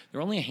sometimes, there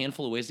are only a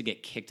handful of ways to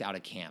get kicked out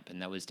of camp,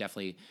 and that was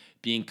definitely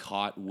being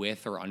caught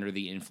with or under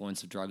the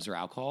influence of drugs or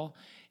alcohol,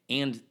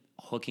 and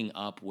hooking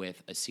up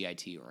with a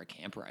CIT or a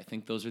camper. I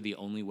think those are the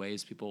only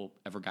ways people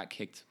ever got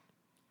kicked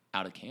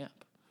out of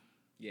camp.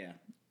 Yeah,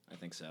 I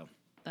think so.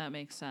 That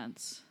makes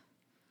sense.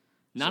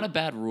 Not a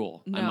bad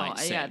rule, I No, might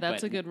say. yeah,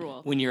 that's but a good rule.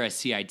 When you're a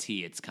CIT,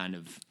 it's kind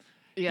of,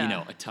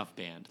 Yeah. a tough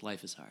band.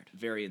 Life is hard.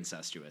 Very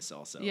incestuous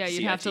also. Yeah,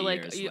 you'd have to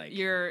CIT years,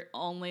 you're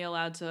only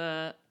allowed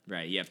to.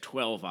 Right, you have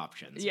 12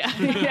 options.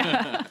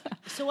 Yeah.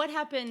 So what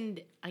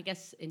happened, I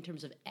guess, in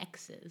terms of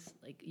exes?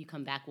 Like, you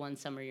come back one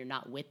summer, you're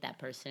not with that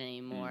person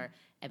anymore,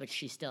 but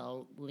she's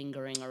still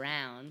lingering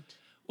around.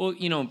 Well,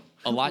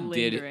 a lot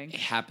Lingering. did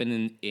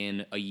happen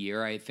in a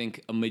year. I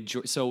think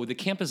so the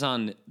camp is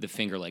on the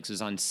Finger Lakes,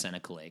 is on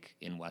Seneca Lake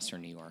in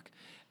Western New York.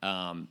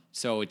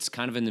 So it's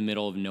kind of in the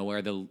middle of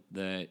nowhere.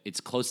 It's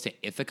close to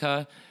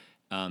Ithaca.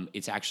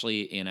 It's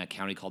actually in a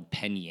county called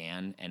Penn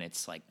Yan, and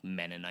it's like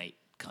Mennonite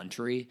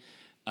country.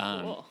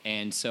 Cool.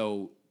 And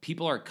so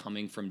people are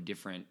coming from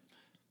different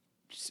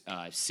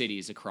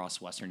cities across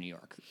Western New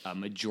York. A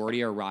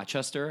majority are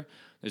Rochester.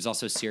 There's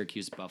also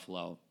Syracuse,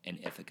 Buffalo, and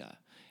Ithaca.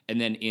 And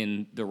then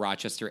in the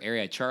Rochester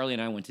area, Charlie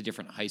and I went to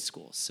different high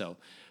schools. So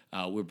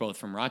we're both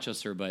from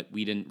Rochester, but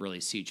we didn't really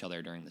see each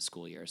other during the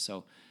school year.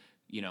 So,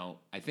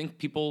 I think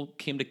people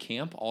came to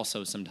camp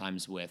also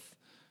sometimes with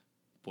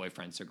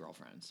boyfriends or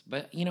girlfriends.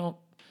 But,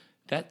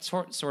 that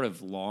sort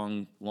of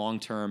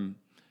long-term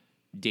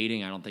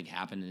dating, I don't think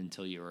happened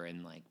until you were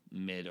in like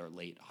mid or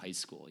late high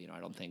school. I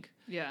don't think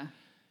Yeah.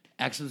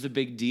 X was a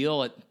big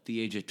deal at the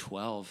age of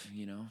 12,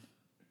 Or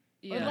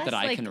Yeah. less that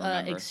I like can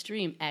remember.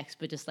 extreme ex,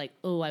 but just like,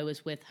 oh, I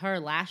was with her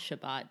last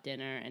Shabbat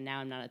dinner, and now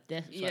I'm not at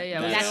this. Yeah, like,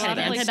 yeah, that well, kind of that's thing. I'm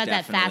talking about that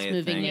definitely a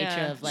fast-moving thing. nature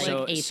Yeah. of like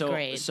so, eighth so,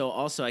 grade. So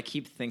also, I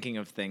keep thinking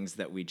of things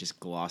that we just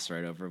gloss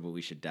right over, but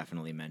we should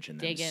definitely mention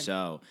them. Dig in.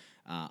 So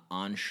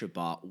on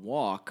Shabbat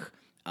walk,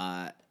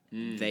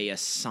 they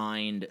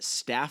assigned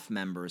staff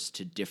members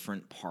to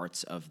different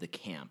parts of the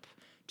camp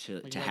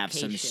to have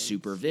some locations.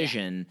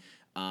 supervision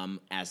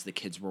as the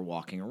kids were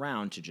walking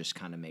around to just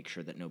kind of make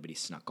sure that nobody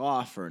snuck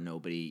off or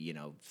nobody,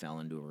 fell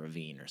into a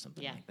ravine or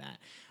something Yeah. like that.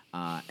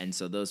 And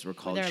so those were Were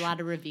called there a lot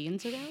of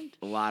ravines around?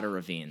 a lot of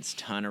ravines,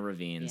 ton of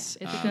ravines.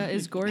 Ithaca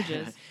is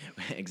gorgeous.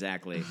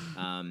 Exactly.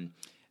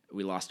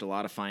 We lost a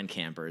lot of fine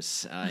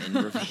campers in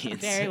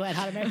ravines. Very wet,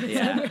 hot American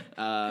Yeah.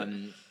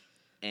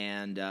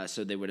 summer.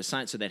 So they would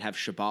assign, so they'd have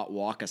Shabbat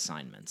walk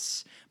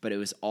assignments, but it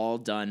was all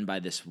done by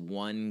this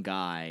one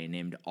guy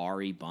named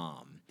Ari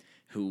Baum,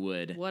 who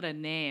would What a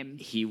name.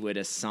 he would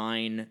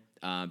assign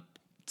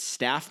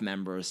staff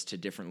members to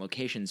different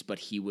locations, but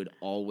he would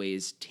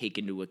always take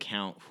into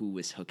account who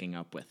was hooking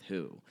up with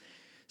who.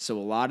 So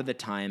a lot of the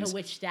times,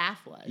 Which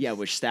staff was? yeah,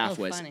 which staff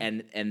Oh, was,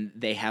 funny. and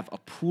they have a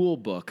pool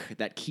book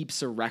that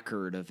keeps a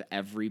record of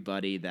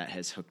everybody that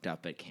has hooked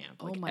up at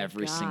camp, like my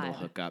every single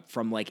God. hookup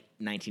from like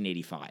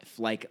 1985,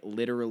 like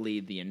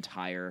literally the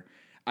entire.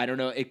 I don't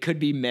know. It could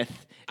be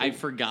myth. I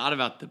forgot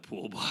about the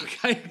pool book.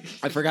 I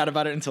forgot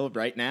about it until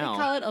right They now.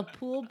 call it a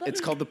pool book?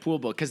 It's called the pool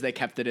book because they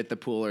kept it at the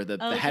pool, or the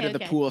head of the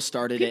okay. pool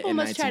started People it in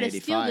must try to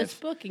steal 1985. this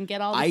book and get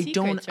all the I secrets,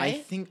 don't.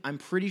 right? I'm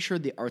pretty sure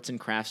the arts and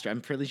crafts.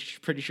 I'm pretty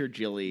sure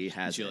Jilly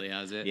has Julie it.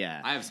 has it.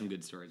 Yeah. I have some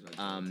good stories about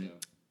that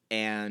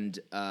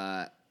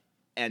too.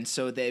 And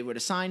so they would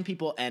assign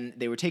people, and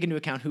they would take into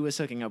account who was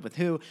hooking up with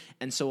who.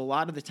 And so a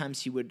lot of the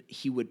times he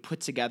would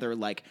put together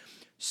like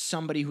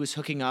somebody who was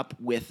hooking up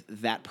with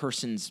that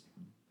person's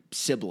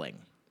sibling,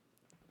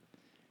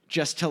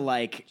 just to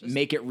like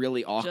make it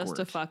really awkward. Just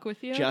to fuck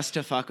with you? Just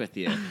to fuck with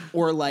you.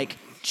 Or like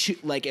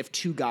if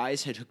two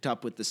guys had hooked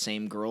up with the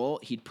same girl,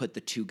 he'd put the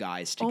two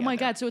guys together. Oh my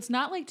God. So it's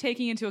not like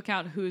taking into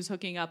account who's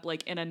hooking up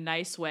like in a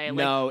nice way.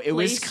 No, like, it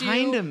was place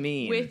kinda you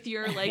mean. with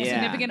your like Yeah.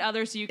 significant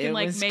other so you can It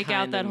like was make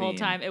out kinda that whole mean.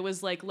 time. It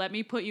was like, let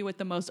me put you with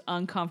the most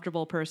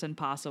uncomfortable person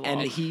possible.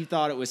 And he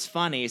thought it was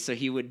funny, so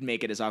he would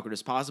make it as awkward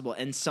as possible.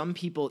 And some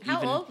people How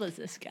even old was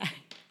this guy?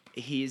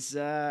 he's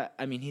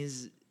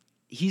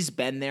he's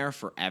been there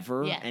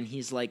forever, Yeah. and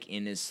he's like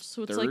in his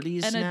so it's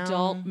 30s like an now.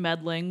 adult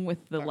meddling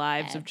with the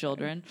lives of Forever.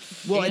 children.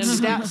 Well, it's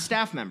And-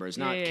 staff members,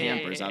 not Yeah, yeah,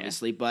 campers, yeah.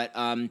 obviously. But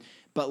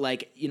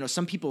like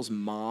some people's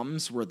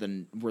moms were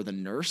the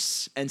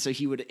nurse, and so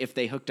he would, if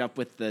they hooked up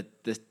with the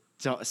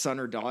son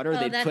or daughter, Oh,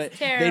 they'd that's put the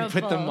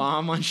terrible.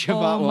 mom on Shabbat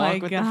Oh my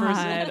walk with the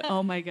person. God.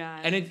 Oh my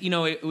God. And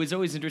it was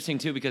always interesting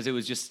too because it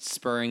was just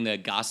spurring the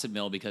gossip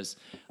mill because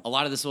a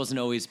lot of this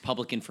wasn't always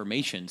public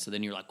information. So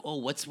then you're like, oh,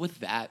 what's with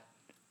that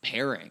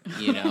pairing?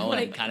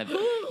 And kind of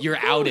you're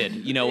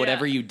outed.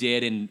 Whatever you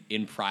did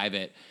in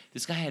private.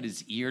 This guy had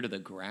his ear to the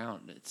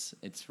ground.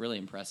 It's really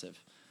impressive.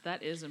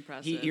 that is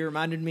impressive. He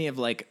reminded me of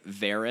like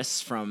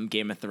Varys from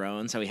Game of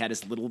Thrones, how he had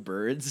his little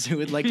birds who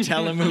would like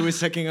tell him who was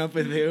hooking up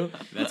with who.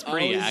 That's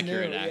pretty Always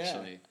accurate, knew, yeah.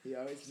 actually. He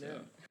always knew.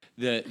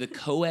 The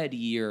co-ed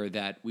year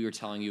that we were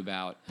telling you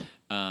about,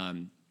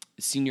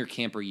 senior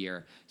camper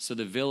year. So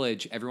the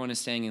village, everyone is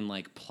staying in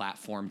like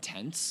platform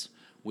tents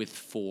with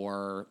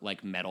 4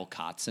 like metal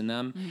cots in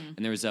them,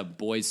 and there was a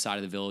boys' side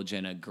of the village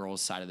and a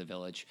girls' side of the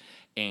village,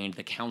 and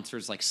the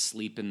counselors like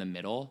sleep in the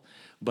middle.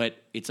 But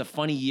it's a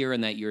funny year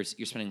in that you're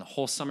spending the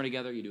whole summer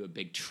together. You do a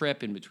big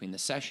trip in between the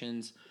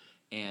sessions,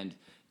 and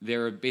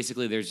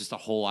there's just a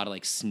whole lot of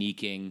like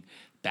sneaking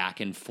back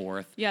and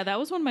forth. Yeah, that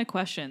was one of my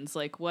questions.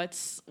 Like,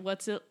 what's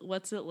it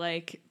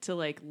like to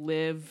like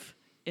live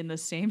in the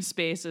same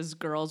space as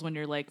girls when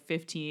you're like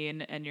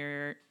 15 and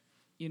you're,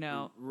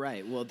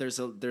 Right. Well, there's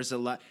a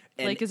lot.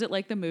 And like, is it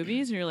like the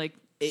movies? And you're like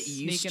it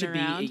used sneaking to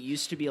around? be. It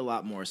used to be a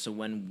lot more. So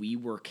when we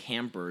were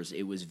campers,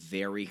 it was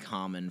very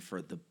common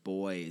for the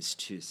boys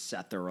to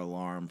set their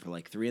alarm for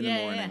like 3 in the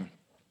Yeah, morning,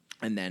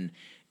 and then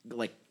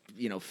like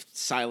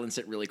silence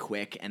it really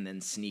quick, and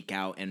then sneak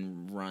out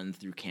and run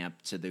through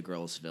camp to the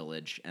girls'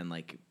 village and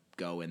like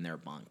go in their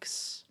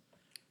bunks.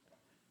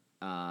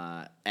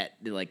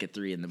 At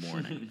 3 in the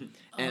morning.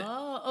 And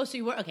So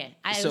you were okay.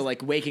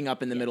 like waking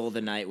up in the middle of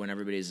the night when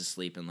everybody's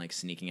asleep and like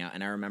sneaking out.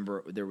 And I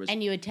remember there was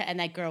and you would and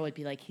that girl would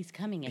be like, he's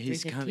coming at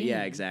 3:15.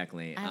 Yeah,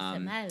 exactly. I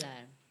set my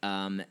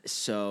alarm.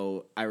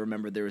 So I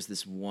remember there was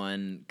this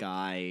one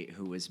guy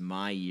who was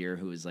my year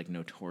who was like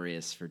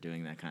notorious for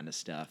doing that kind of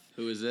stuff.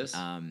 Who is this? You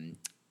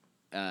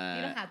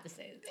don't have to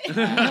say it.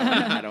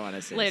 I don't want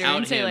to say Later, his you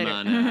can say later.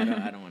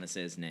 I don't want to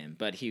say his name,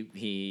 but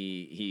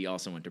he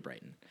also went to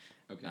Brighton.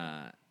 Okay.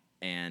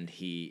 And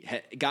he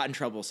got in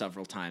trouble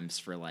several times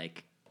for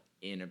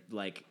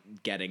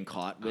getting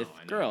caught with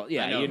girl.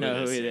 Yeah, I you know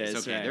who this it is.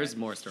 Okay, right, there's right.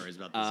 more stories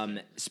about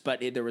this. guy.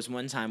 But there was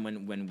one time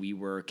when we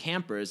were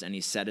campers, and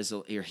he said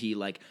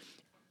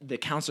the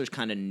counselors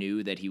kind of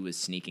knew that he was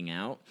sneaking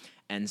out,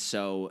 and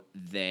so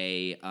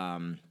they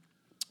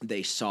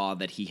saw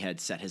that he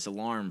had set his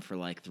alarm for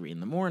like 3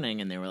 in the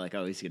morning, and they were like,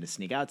 oh, he's going to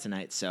sneak out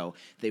tonight. So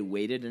they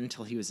waited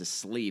until he was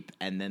asleep,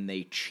 and then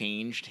they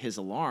changed his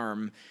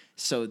alarm.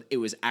 So it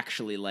was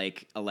actually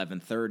like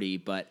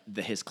 11:30, but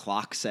his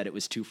clock said it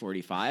was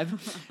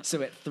 2:45.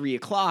 So at 3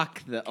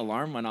 o'clock, the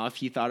alarm went off.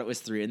 He thought it was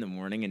 3 in the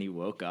morning, and he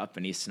woke up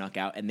and he snuck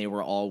out, and they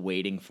were all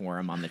waiting for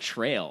him on the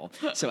trail.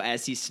 So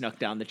as he snuck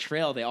down the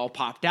trail, they all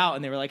popped out,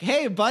 and they were like,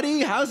 hey, buddy,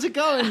 how's it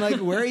going? Like,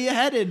 where are you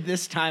headed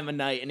this time of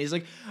night? And he's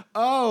like,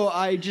 oh,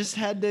 I just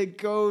had to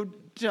go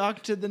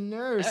talk to the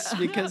nurse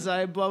because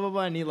I blah, blah,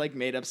 blah. And he like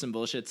made up some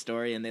bullshit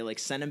story, and they like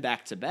sent him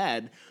back to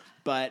bed.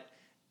 But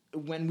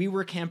when we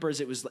were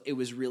campers, it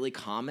was really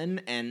common,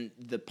 and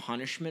the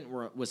punishment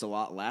was a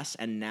lot less.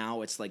 And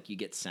now it's like you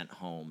get sent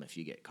home if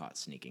you get caught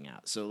sneaking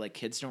out. So like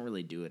kids don't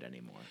really do it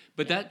anymore.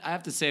 But that I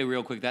have to say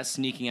real quick, that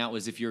sneaking out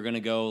was if you're gonna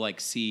go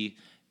like see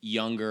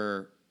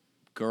younger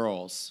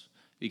girls.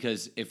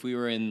 Because if we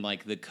were in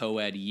like the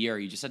co-ed year,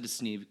 you just had to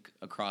sneak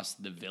across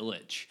the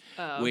village,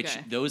 Oh, which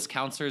okay. those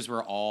counselors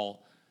were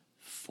all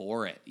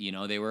for it.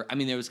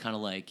 There was kind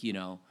of like,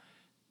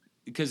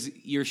 because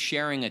you're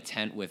sharing a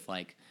tent with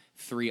like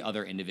 3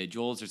 other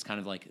individuals. There's kind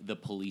of like the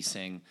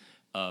policing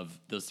of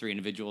those 3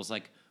 individuals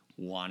like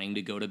wanting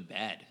to go to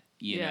bed,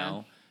 you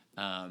Yeah.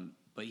 know?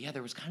 But yeah,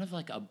 there was kind of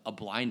like a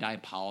blind eye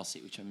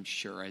policy, which I'm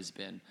sure has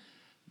been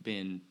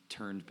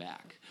turned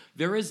back.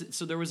 There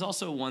was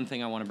also one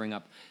thing I want to bring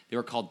up. They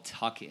were called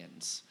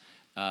tuck-ins.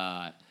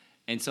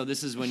 And so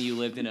this is when you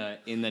lived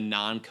in the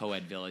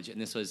non-co-ed village,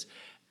 and this was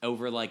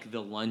over like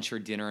the lunch or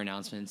dinner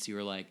announcements. You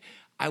were like,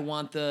 I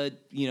want the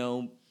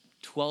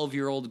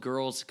 12-year-old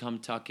girls to come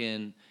tuck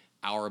in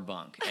our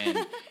bunk,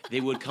 and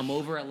they would come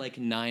over at like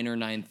 9 or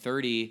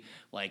 9:30,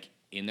 like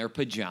in their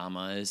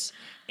pajamas,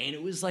 and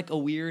it was like a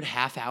weird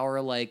half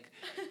hour like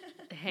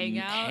hang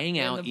out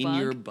in the bunk.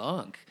 your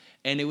bunk.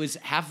 And it was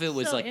half of it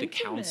was So like the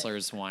intimate.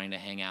 counselors wanting to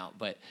hang out,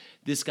 but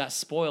this got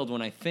spoiled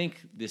when I think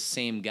this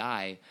same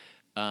guy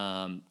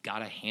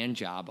got a hand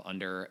job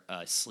under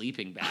a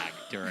sleeping bag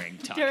during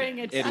tuck-in. During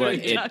a It Sorry,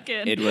 was,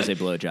 tuck-in. it was a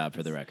blowjob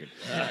for the record.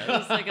 It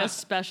was like a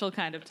special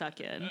kind of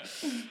tuck-in.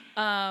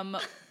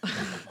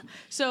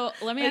 So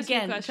let me ask you a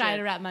Again, question. trying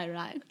to wrap my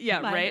mind. Yeah,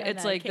 my right. mind,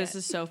 It's I like this can't.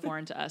 is so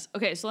foreign to us.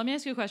 Okay, so let me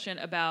ask you a question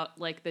about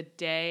like the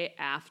day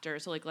after.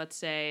 So like, let's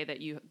say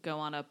that you go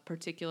on a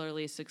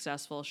particularly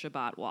successful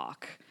Shabbat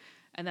walk,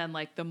 and then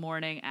like the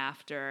morning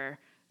after.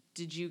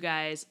 Did you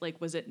guys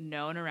like? Was it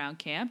known around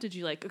camp? Did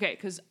you like? Okay,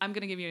 because I'm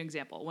gonna give you an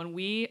example. When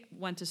we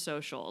went to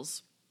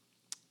socials,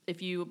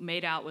 if you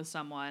made out with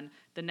someone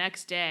the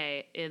next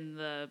day in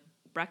the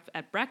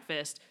at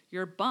breakfast,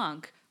 your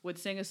bunk would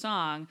sing a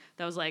song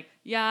that was like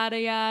yada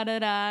yada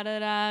da da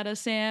da da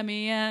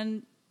Sammy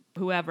and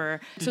whoever.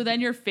 So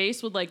then your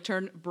face would like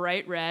turn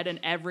bright red,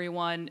 and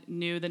everyone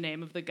knew the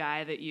name of the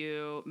guy that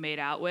you made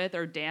out with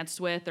or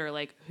danced with or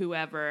like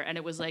whoever. And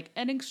it was like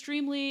an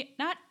extremely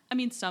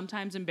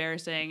sometimes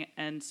embarrassing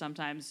and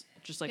sometimes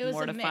just like It was a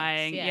mix,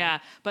 mortifying. yeah.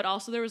 But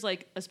also there was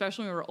like,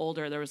 especially when we were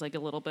older, there was like a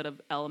little bit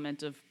of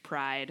element of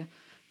pride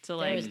to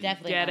like was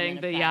definitely an getting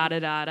element the of pride. yada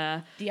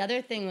yada. The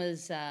other thing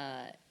was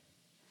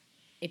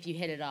if you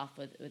hit it off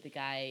with the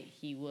guy,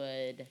 he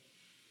would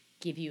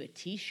give you a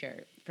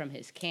T-shirt from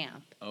his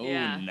camp. Oh,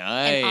 Yeah.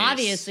 nice. And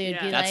obviously, it'd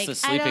Yeah. be That's like, the I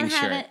sleeping don't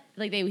have shirt. it.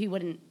 Like he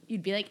wouldn't.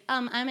 You'd be like,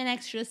 I'm an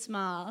extra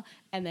small,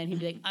 and then he'd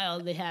be like, I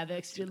only have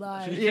extra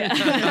large. Yeah.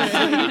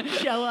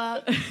 Show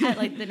up at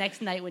like the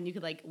next night when you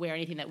could like wear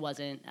anything that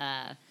wasn't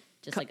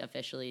just like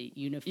officially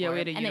uniform. Yeah, we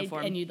had a and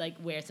uniform. and you'd like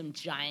wear some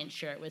giant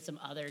shirt with some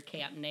other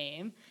camp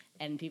name,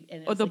 and people.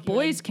 And Oh, it's the like, you're,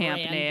 boys' like,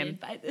 camp branded name.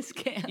 by this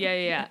camp.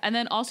 Yeah. And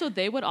then also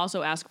they would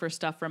also ask for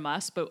stuff from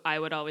us, but I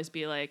would always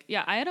be like,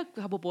 yeah, I had a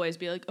couple boys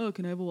be like, oh,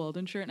 can I have a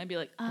Walden shirt? And I'd be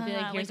like, be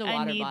like, here's a I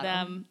water need bottle."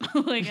 them.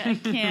 Like, I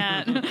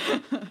can't.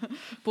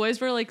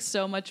 Boys were like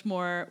so much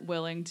more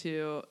willing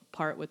to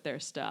part with their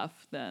stuff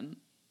than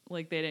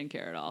like they didn't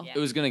care at all. Yeah. It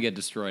was gonna get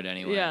destroyed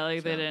anyway. Yeah,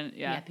 like they so. didn't.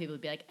 Yeah, Yeah. people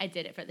would be like, I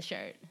did it for the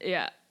shirt.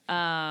 Yeah.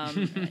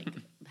 Like,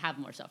 have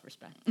more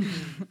self-respect.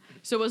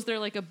 So was there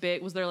like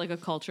a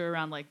culture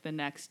around like the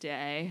next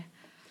day?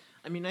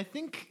 I mean, I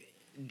think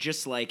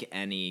just like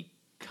any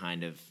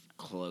kind of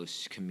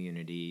close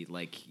community,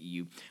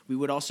 we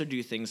would also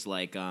do things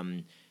like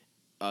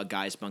a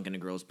guy's bunk and a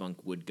girl's bunk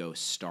would go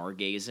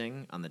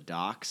stargazing on the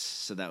docks.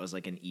 So that was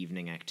like an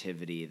evening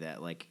activity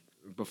that like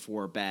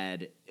before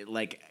bed,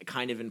 like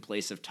kind of in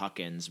place of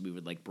tuck-ins, we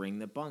would like bring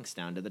the bunks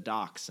down to the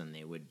docks and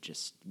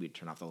we'd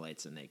turn off the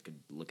lights and they could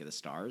look at the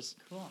stars.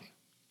 Cool.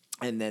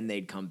 And then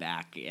they'd come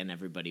back and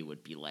everybody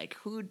would be like,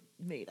 who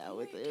made out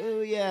with it?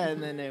 Oh, yeah.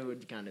 And then it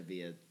would kind of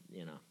be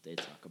they'd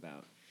talk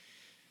about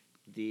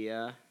the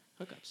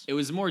hookups. It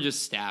was more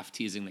just staff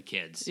teasing the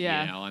kids.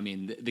 Yeah. You know, I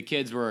mean, the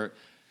kids were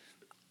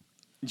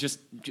just,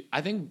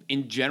 I think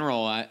in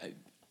general,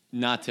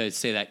 not to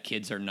say that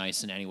kids are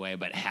nice in any way,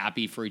 but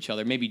happy for each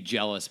other, maybe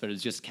jealous, but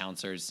it's just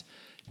counselors,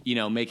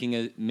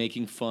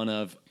 making fun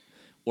of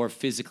or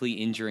physically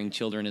injuring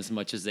children as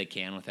much as they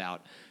can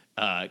without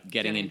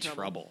getting in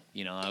trouble.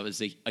 You know, it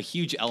was a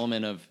huge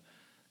element of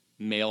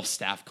male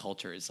staff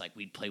culture. Is like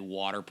we'd play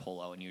water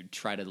polo and you'd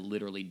try to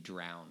literally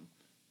drown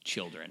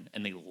children,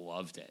 and they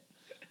loved it.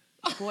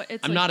 Boy,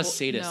 it's I'm like not a bo-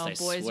 sadist, no, I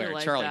boys swear. are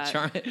like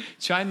Charlie, that.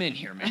 chime in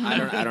here, man.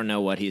 I don't know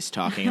what he's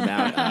talking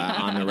about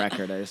on the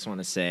record. I just want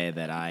to say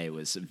that I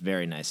was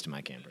very nice to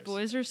my campers.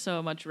 Boys are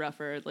so much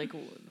rougher. Like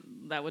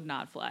that would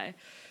not fly.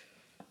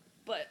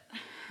 But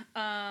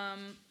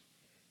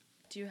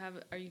do you have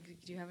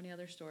any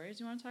other stories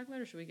you want to talk about,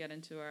 or should we get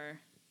into our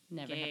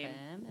Never game?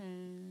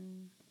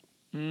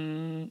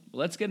 happened.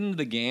 Let's get into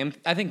the game.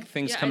 I think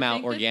things come I out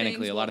think that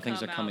organically. A lot will of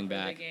things are come coming out for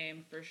back. The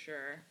game for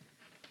sure.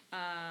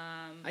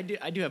 I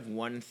do have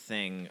one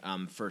thing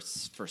for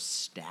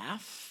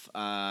staff.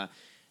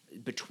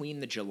 Between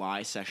the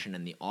July session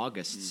and the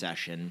August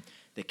session,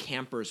 the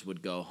campers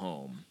would go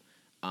home.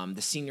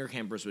 The senior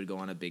campers would go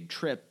on a big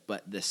trip,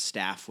 but the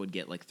staff would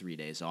get like 3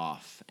 days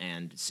off.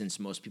 And since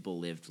most people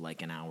lived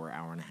like an hour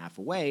and a half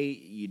away,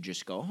 you'd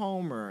just go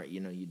home, or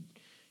you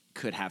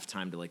could have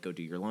time to like go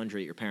do your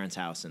laundry at your parents'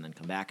 house and then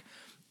come back.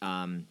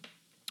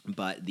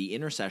 But the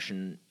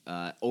intersession,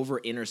 over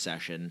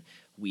intersession,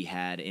 we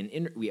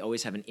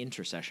always have an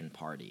intersession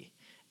party,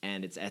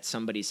 and it's at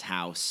somebody's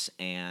house,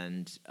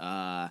 and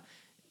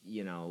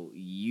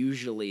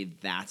usually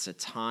that's a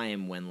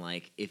time when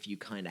like if you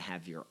kind of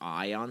have your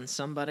eye on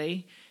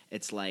somebody,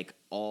 it's like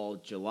all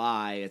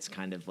July, it's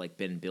kind of like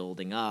been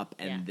building up,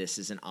 and this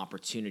is an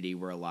opportunity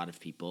where a lot of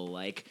people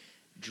like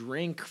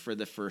drink for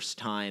the first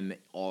time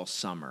all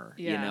summer,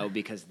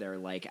 because they're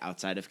like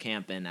outside of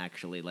camp and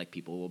actually like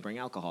people will bring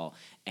alcohol.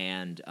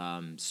 And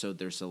so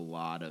there's a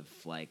lot of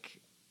like,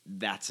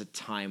 that's a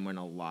time when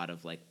a lot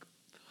of like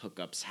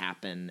hookups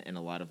happen and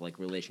a lot of like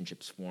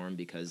relationships form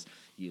because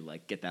you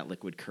like get that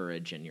liquid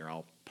courage and you're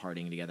all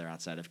partying together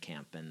outside of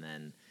camp and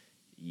then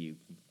you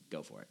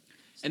go for it.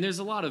 And there's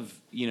a lot of,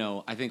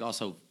 I think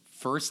also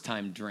first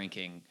time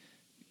drinking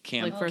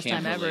camp. Like first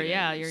camp time ever, related,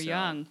 yeah, you're so.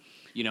 young.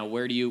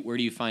 where do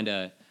you find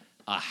a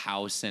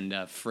house and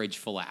a fridge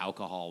full of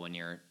alcohol when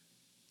you're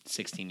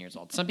 16 years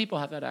old? Some people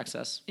have that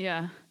access,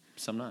 Yeah.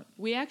 some not.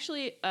 We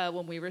actually,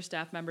 when we were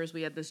staff members,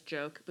 we had this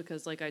joke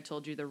because, like I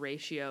told you, the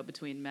ratio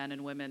between men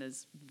and women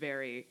is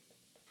very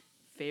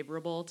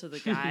favorable to the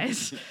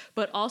guys.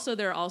 But also,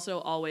 there are also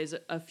always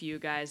a few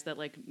guys that,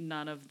 like,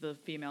 none of the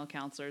female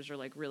counselors are,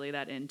 like, really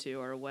that into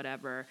or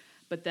whatever.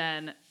 But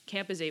then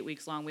camp is 8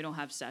 weeks long. We don't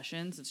have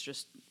sessions. It's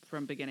just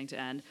from beginning to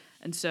end.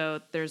 And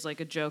so there's, like,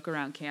 a joke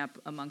around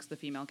camp amongst the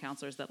female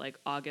counselors that, like,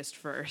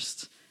 August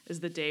 1st is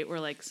the date where,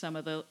 like, some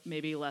of the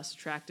maybe less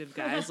attractive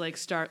guys, like,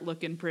 start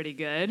looking pretty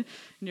good.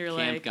 And you're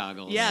Camp like...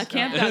 goggles. Yeah,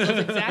 camp goggles,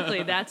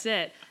 exactly. That's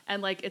it.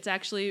 And, like, it's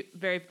actually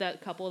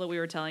that couple that we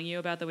were telling you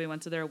about that we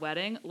went to their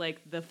wedding, like,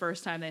 the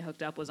first time they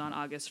hooked up was on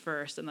August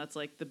 1st, and that's,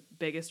 like, the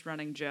biggest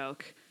running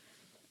joke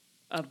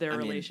of their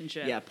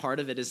relationship. Yeah, part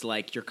of it is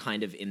like you're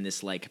kind of in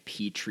this like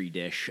petri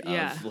dish of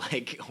Yeah.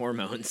 like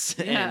hormones,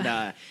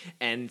 Yeah.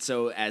 and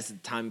so as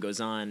time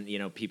goes on,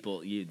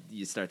 people you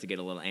start to get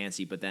a little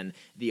antsy. But then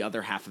the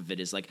other half of it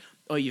is like,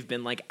 oh, you've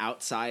been like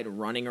outside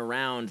running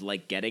around,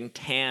 like getting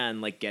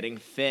tan, like getting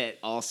fit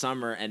all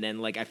summer, and then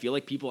like I feel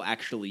like people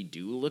actually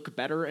do look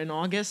better in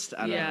August.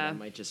 I don't know. Yeah. That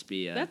might just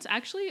be That's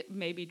actually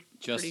maybe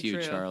Just pretty you,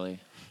 true. Charlie.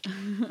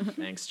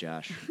 thanks,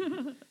 Josh.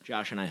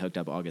 Josh and I hooked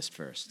up August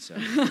 1st,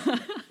 so.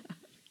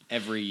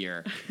 Every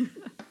year.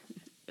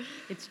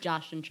 It's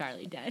Josh and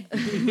Charlie Day.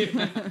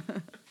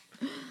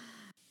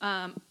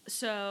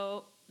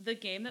 So the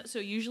game so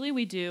usually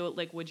we do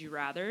like Would You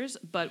Rathers,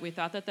 but we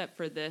thought that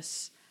for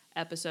this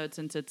episode,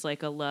 since it's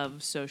like a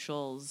love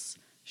socials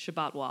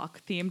Shabbat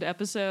walk themed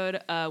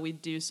episode,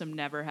 we'd do some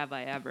Never Have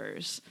I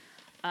Evers.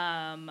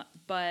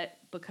 But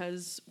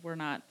because we're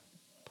not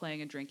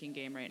playing a drinking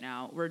game right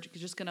now, we're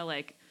just gonna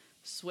like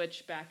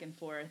switch back and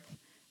forth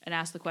and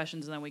ask the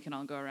questions, and then we can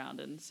all go around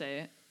and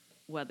say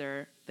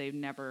whether they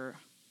never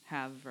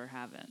have or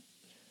haven't.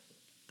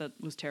 That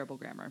was terrible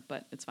grammar,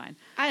 but it's fine.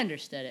 I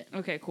understood it.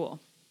 Okay, cool.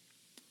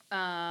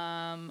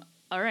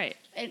 All right.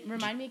 And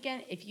remind me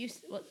again, if you,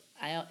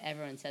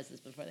 everyone says this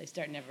before they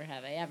start, never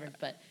have I ever,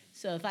 but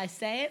so if I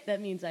say it,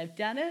 that means I've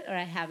done it or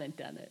I haven't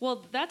done it.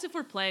 Well, that's if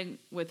we're playing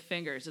with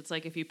fingers. It's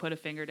like if you put a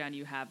finger down,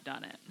 you have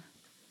done it.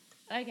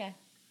 Okay.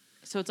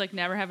 So it's like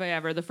never have I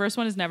ever. The first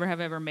one is never have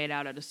I ever made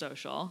out at a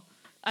social.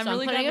 I'm So I'm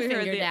really putting glad a we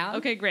heard finger the down.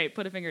 Okay, great.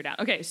 Put a finger down.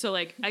 Okay, so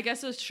like I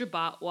guess a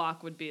Shabbat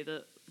walk would be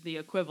the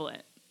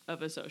equivalent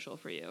of a social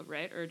for you,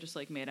 right? Or just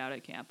like made out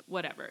at camp,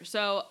 whatever.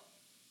 So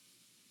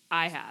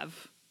I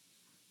have,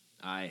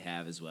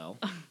 as well.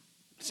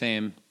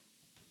 Same.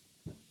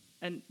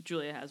 and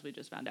Julia has. We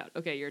just found out.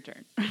 Okay, your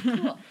turn.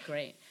 Cool.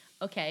 Great.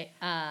 Okay.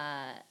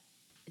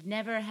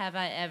 Never have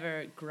I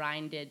ever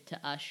grinded to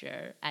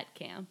Usher at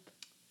camp.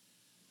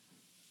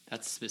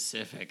 That's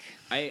specific.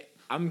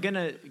 I'm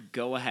gonna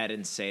go ahead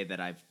and say that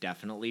I've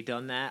definitely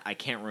done that. I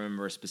can't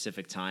remember a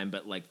specific time,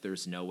 but like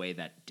there's no way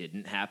that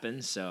didn't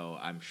happen, so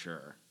I'm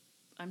sure.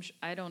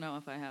 I don't know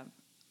if I have.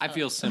 I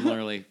feel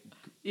similarly.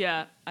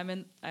 Yeah,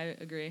 I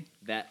agree.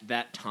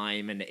 That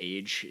time and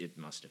age, it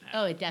must have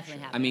happened. Oh, it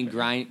definitely I happened.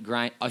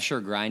 mean, Usher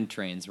grind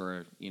trains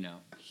were, huge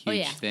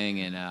yeah. thing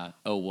in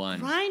 01.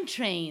 Grind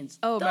trains.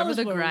 Oh, remember Those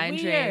the were grind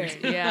weird.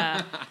 trains?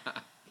 Yeah.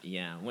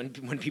 Yeah, when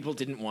people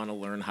didn't want to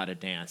learn how to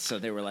dance, so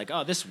they were like,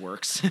 "Oh, this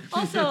works."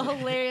 Also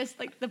hilarious,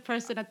 like the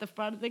person at the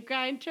front of the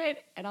grind train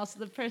and also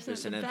the person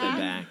Person at at the the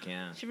back. back,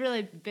 yeah. Should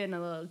really been a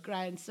little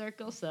grind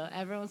circle, so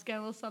everyone's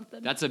getting a little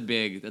something. That's a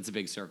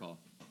big circle.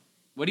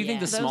 What do you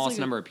think Yeah. the That was smallest like a-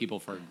 number of people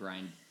for a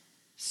grind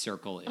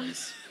circle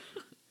is?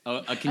 A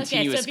okay, so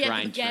continuous if you have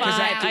grind to train. get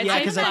I'd yeah,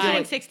 say 'cause I feel five.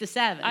 like- 6 to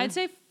 7. I'd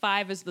say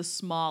 5 is the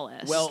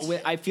smallest. Well,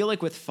 I feel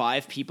like with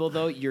 5 people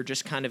though, you're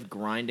just kind of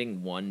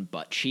grinding one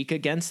butt cheek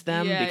against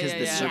them Yeah, because yeah,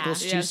 the yeah.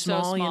 circle's Yeah, too so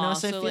small, So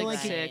I so feel like like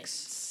Right.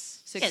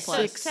 six yeah, so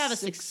plus. to have a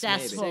Six,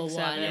 successful maybe. Six,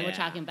 one, seven, and we're yeah.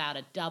 talking about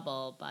a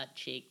double butt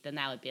cheek, then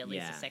that would be at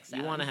least a 6, 7.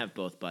 you want to have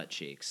both butt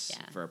cheeks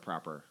Yeah. for a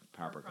proper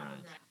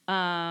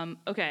grind.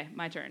 Okay,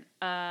 my turn.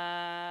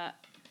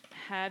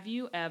 Have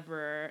you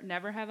ever?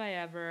 Never have I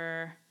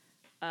ever.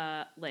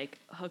 Like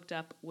hooked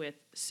up with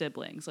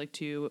siblings, like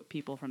 2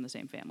 people from the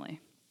same family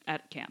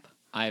at camp.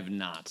 I have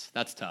not.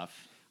 That's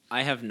tough.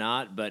 I have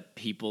not, but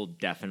people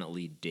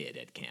definitely did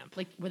at camp.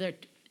 Like, were there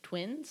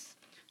twins?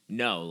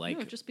 No, like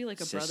No, just be like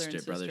a brother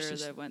and brother,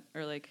 sister that went,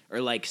 or like or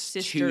like 2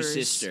 sisters.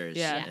 sisters,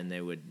 Yeah. and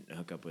they would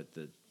hook up with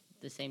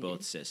The same both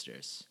dude?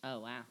 sisters. Oh,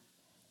 wow.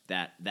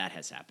 That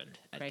has happened.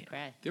 At Cray, camp.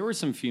 cray. There were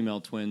some female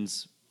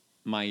twins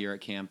my year at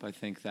camp. I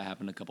think that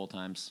happened a couple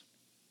times.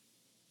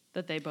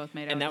 that they both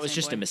made out. And with that the was same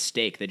just boy. a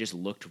mistake. They just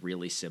looked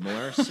really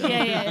similar. So.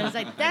 Yeah, it was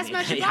like, that's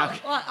my Shabbat. yeah,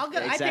 Well, I'll go.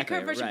 I pick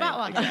her for exactly, Shabbat right,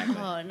 walk. exactly.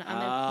 Oh, and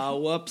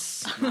I'm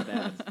Whoops. My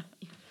bad.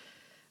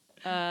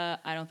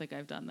 I don't think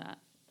I've done that.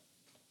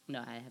 no,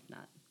 I have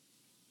not.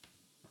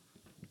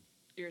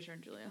 Your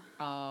turn, Julia.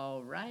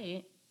 All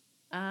right.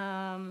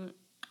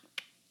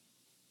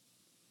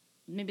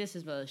 Maybe this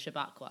is a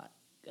Shabbat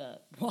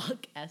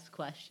walk-esque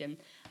question,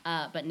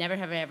 but never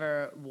have I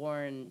ever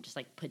worn just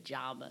like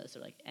pajamas or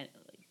like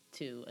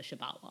to a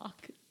Shabbat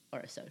walk or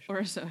a social. Or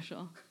a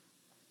social.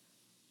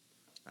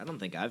 I don't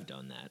think I've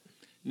done that.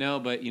 No,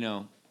 but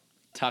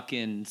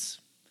tuck-ins,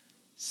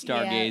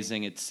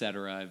 stargazing,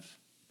 etc. I've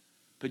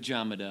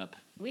pajamaed up.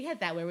 We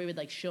had that where we would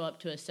like show up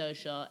to a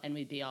social and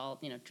we'd be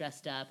all,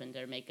 dressed up and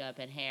their makeup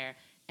and hair,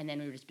 and then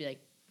we would just be like,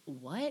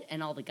 what?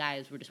 And all the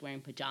guys were just wearing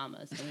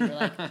pajamas, and we were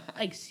like,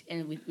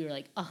 we were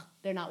like, oh,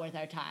 they're not worth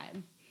our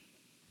time.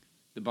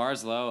 The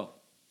bar's low,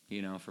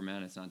 for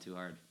men. It's not too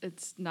hard.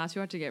 It's not too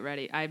hard to get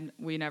ready.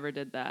 We never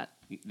did that.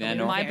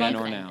 Then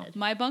or now.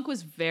 My bunk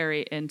was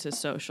very into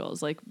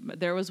socials. Like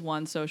there was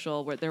one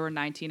social where there were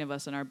 19 of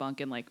us in our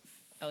bunk, and like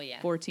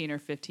 14 or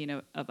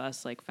 15 of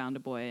us like found a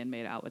boy and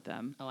made out with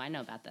them. Oh, I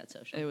know about that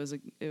social.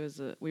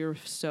 We were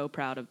so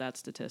proud of that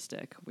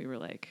statistic. We were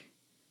like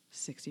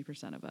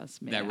 60% of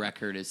us made that out.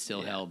 record is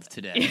still held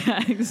today.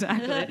 Yeah,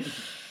 exactly.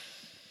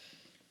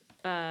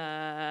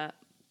 Never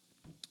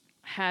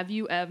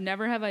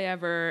have I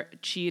ever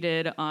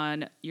cheated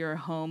on your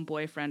home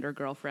boyfriend or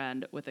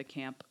girlfriend with a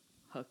camp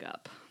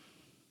hookup?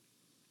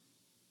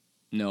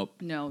 Nope.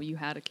 No, you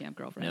had a camp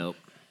girlfriend. Nope.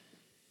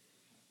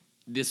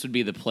 This would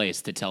be the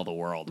place to tell the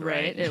world,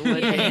 right? It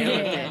would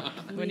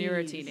be. When you were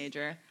a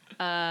teenager.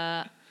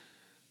 I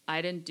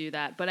didn't do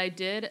that, but I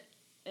did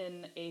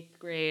in 8th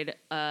grade.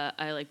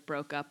 I like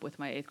broke up with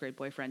my 8th grade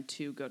boyfriend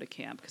to go to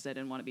camp because I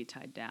didn't want to be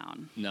tied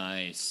down.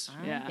 Nice.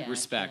 Yeah.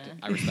 Respect.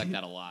 I respect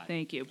that a lot.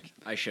 Thank you.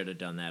 I should have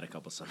done that a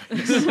couple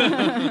summers.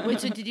 Wait,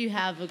 so did you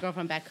have a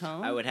girlfriend back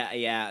home? I would have,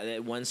 yeah.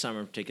 One summer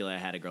in particular, I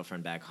had a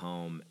girlfriend back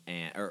home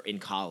or in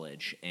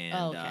college,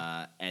 and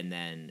and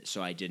then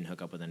so I didn't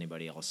hook up with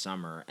anybody all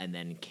summer, and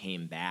then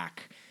came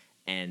back.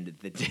 And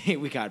the day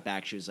we got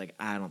back, she was like,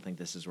 "I don't think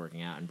this is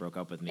working out," and broke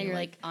up with me. And you're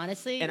like,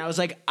 honestly? And I was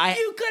like,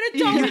 You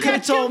could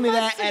have told me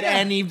that at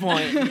any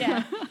point.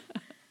 Yeah.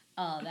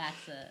 Oh,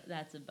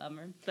 that's a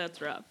bummer.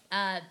 That's rough.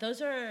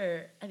 Those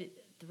are the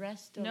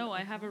rest. No,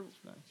 I have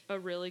a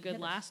really good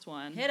last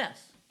one. Hit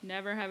us.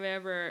 Never have I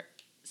ever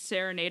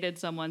serenaded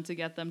someone to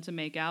get them to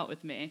make out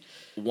with me.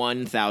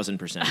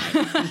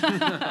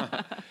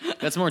 1,000%.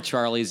 That's more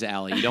Charlie's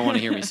alley. You don't want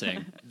to hear me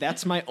sing.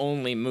 That's my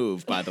only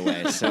move, by the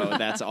way. So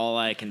that's all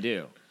I can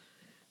do.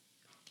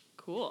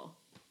 Cool.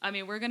 I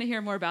mean, we're going to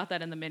hear more about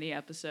that in the mini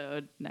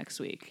episode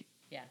next week.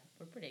 Yeah,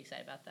 we're pretty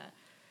excited about that.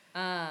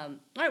 All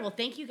right, well,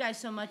 thank you guys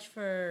so much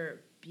for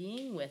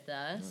being with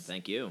us. Well,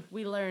 thank you.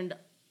 We learned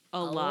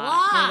A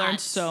lot. We learned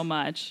so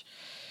much.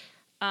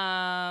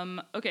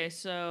 Okay,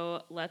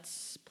 so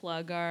let's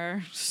plug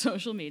our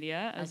social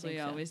media, as we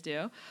always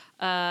do.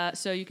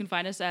 So you can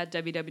find us at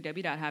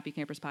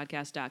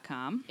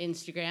www.happycamperspodcast.com.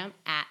 Instagram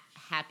at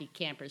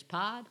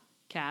happycamperspod.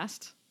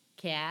 Cast.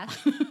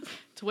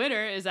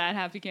 Twitter is at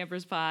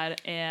happycamperspod.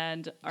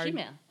 And our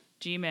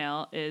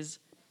Gmail is...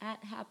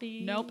 at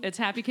happy... Nope, it's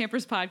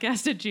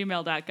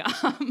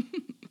happycamperspodcast@gmail.com.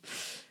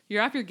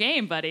 You're off your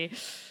game, buddy.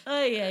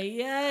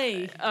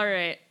 Ay. All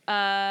right.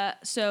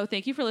 So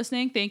thank you for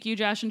listening. Thank you,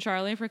 Josh and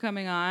Charlie, for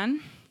coming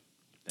on.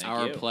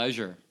 Our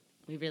pleasure.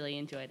 We really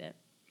enjoyed it.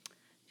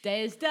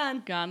 Day is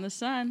done. Gone the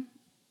sun.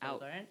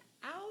 Out. Over and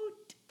out.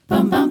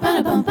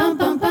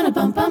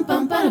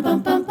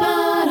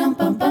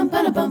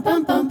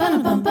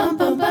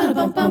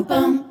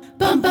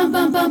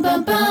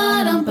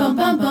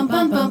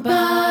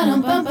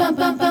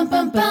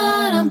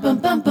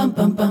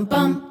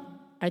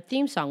 Our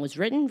theme song was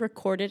written,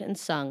 recorded, and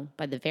sung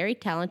by the very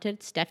talented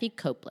Steffi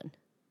Copeland.